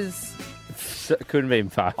like I was... Couldn't be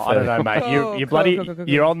far. I don't know, mate.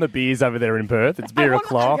 You're on the beers over there in Perth. It's beer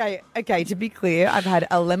o'clock. Okay, to be clear, I've had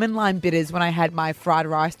a lemon lime bitters when I had my fried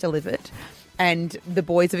rice delivered. And the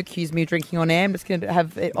boys have accused me of drinking on air. I'm just going to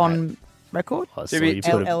have it on record. I saw you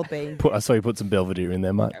LLB. I saw you put some Belvedere in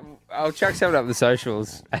there, mate. I'll chuck something up the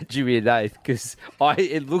socials at Jimmy and Nath because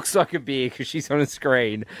it looks like a beer because she's on a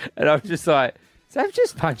screen. And I'm just like, So I'm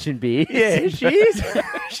just punching beers. Yeah, she is.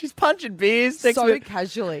 She's punching beers. Next So minute-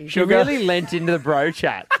 casually. She really lent into the bro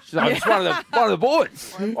chat. She's like, I'm just one of the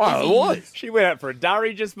boys. One of the boys. She went out for a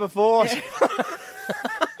durry just before.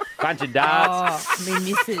 Punching darts. Oh, me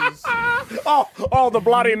misses. Oh, the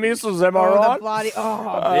bloody misses, am I Oh, right? the bloody.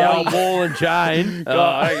 The old ball and chain.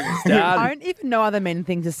 I don't even know other men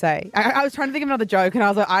thing to say. I was trying to think of another joke, and I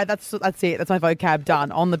was like, that's it. That's my vocab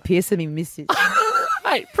done. On the piss and me misses.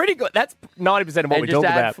 Hey, pretty good. That's 90% of what And we just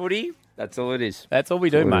talk add about. footy. That's all it is. That's all we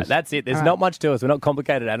do, all it mate. is. That's it. There's All not right. much to us. We're not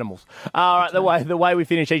complicated animals. All right, the way we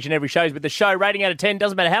finish each and every show is with the show rating out of 10.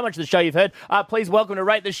 Doesn't matter how much of the show you've heard. Please welcome to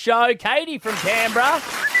Rate the Show, Katie from Canberra.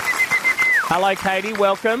 Hello, Katie.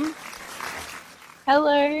 Welcome.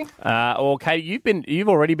 Hello. Or Katie, you've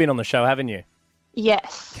already been on the show, haven't you?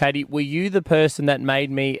 Yes. Katie, were you the person that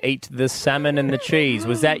made me eat the salmon and the cheese?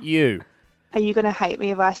 Was that you? Are you going to hate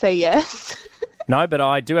me if I say yes? No, but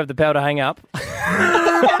I do have the power to hang up.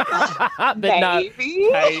 But no, Katie,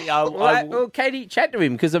 Well, Katie, chat to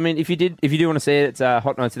him because I mean, if you do want to see it, it's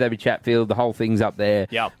Hot Nights with Abby Chatfield. The whole thing's up there.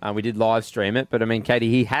 Yep. We did live stream it, but I mean, Katie,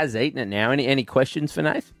 he has eaten it now. Any questions for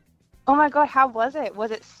Nath? Oh my God, how was it?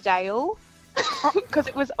 Was it stale? Because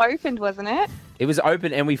it was opened, wasn't it? It was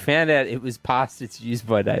open, and we found out it was past its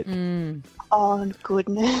use-by date. Oh,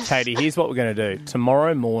 goodness. Katie, here's what we're going to do.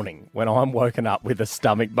 Tomorrow morning, when I'm woken up with a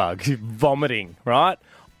stomach bug, vomiting, right?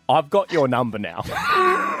 I've got your number now.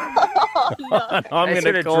 I'm going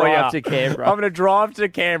to call you drive to Canberra. I'm going to drive to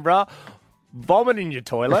Canberra, vomit in your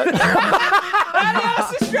toilet.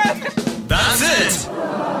 That's it.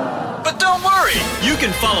 But don't worry, you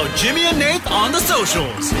can follow Jimmy and Nath on the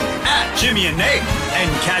socials at Jimmy and Nath and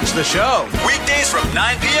catch the show weekdays from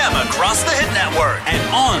 9 p.m. across the Hit Network and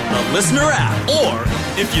on the Listener app. Or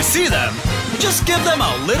if you see them, just give them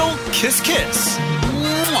a little kiss.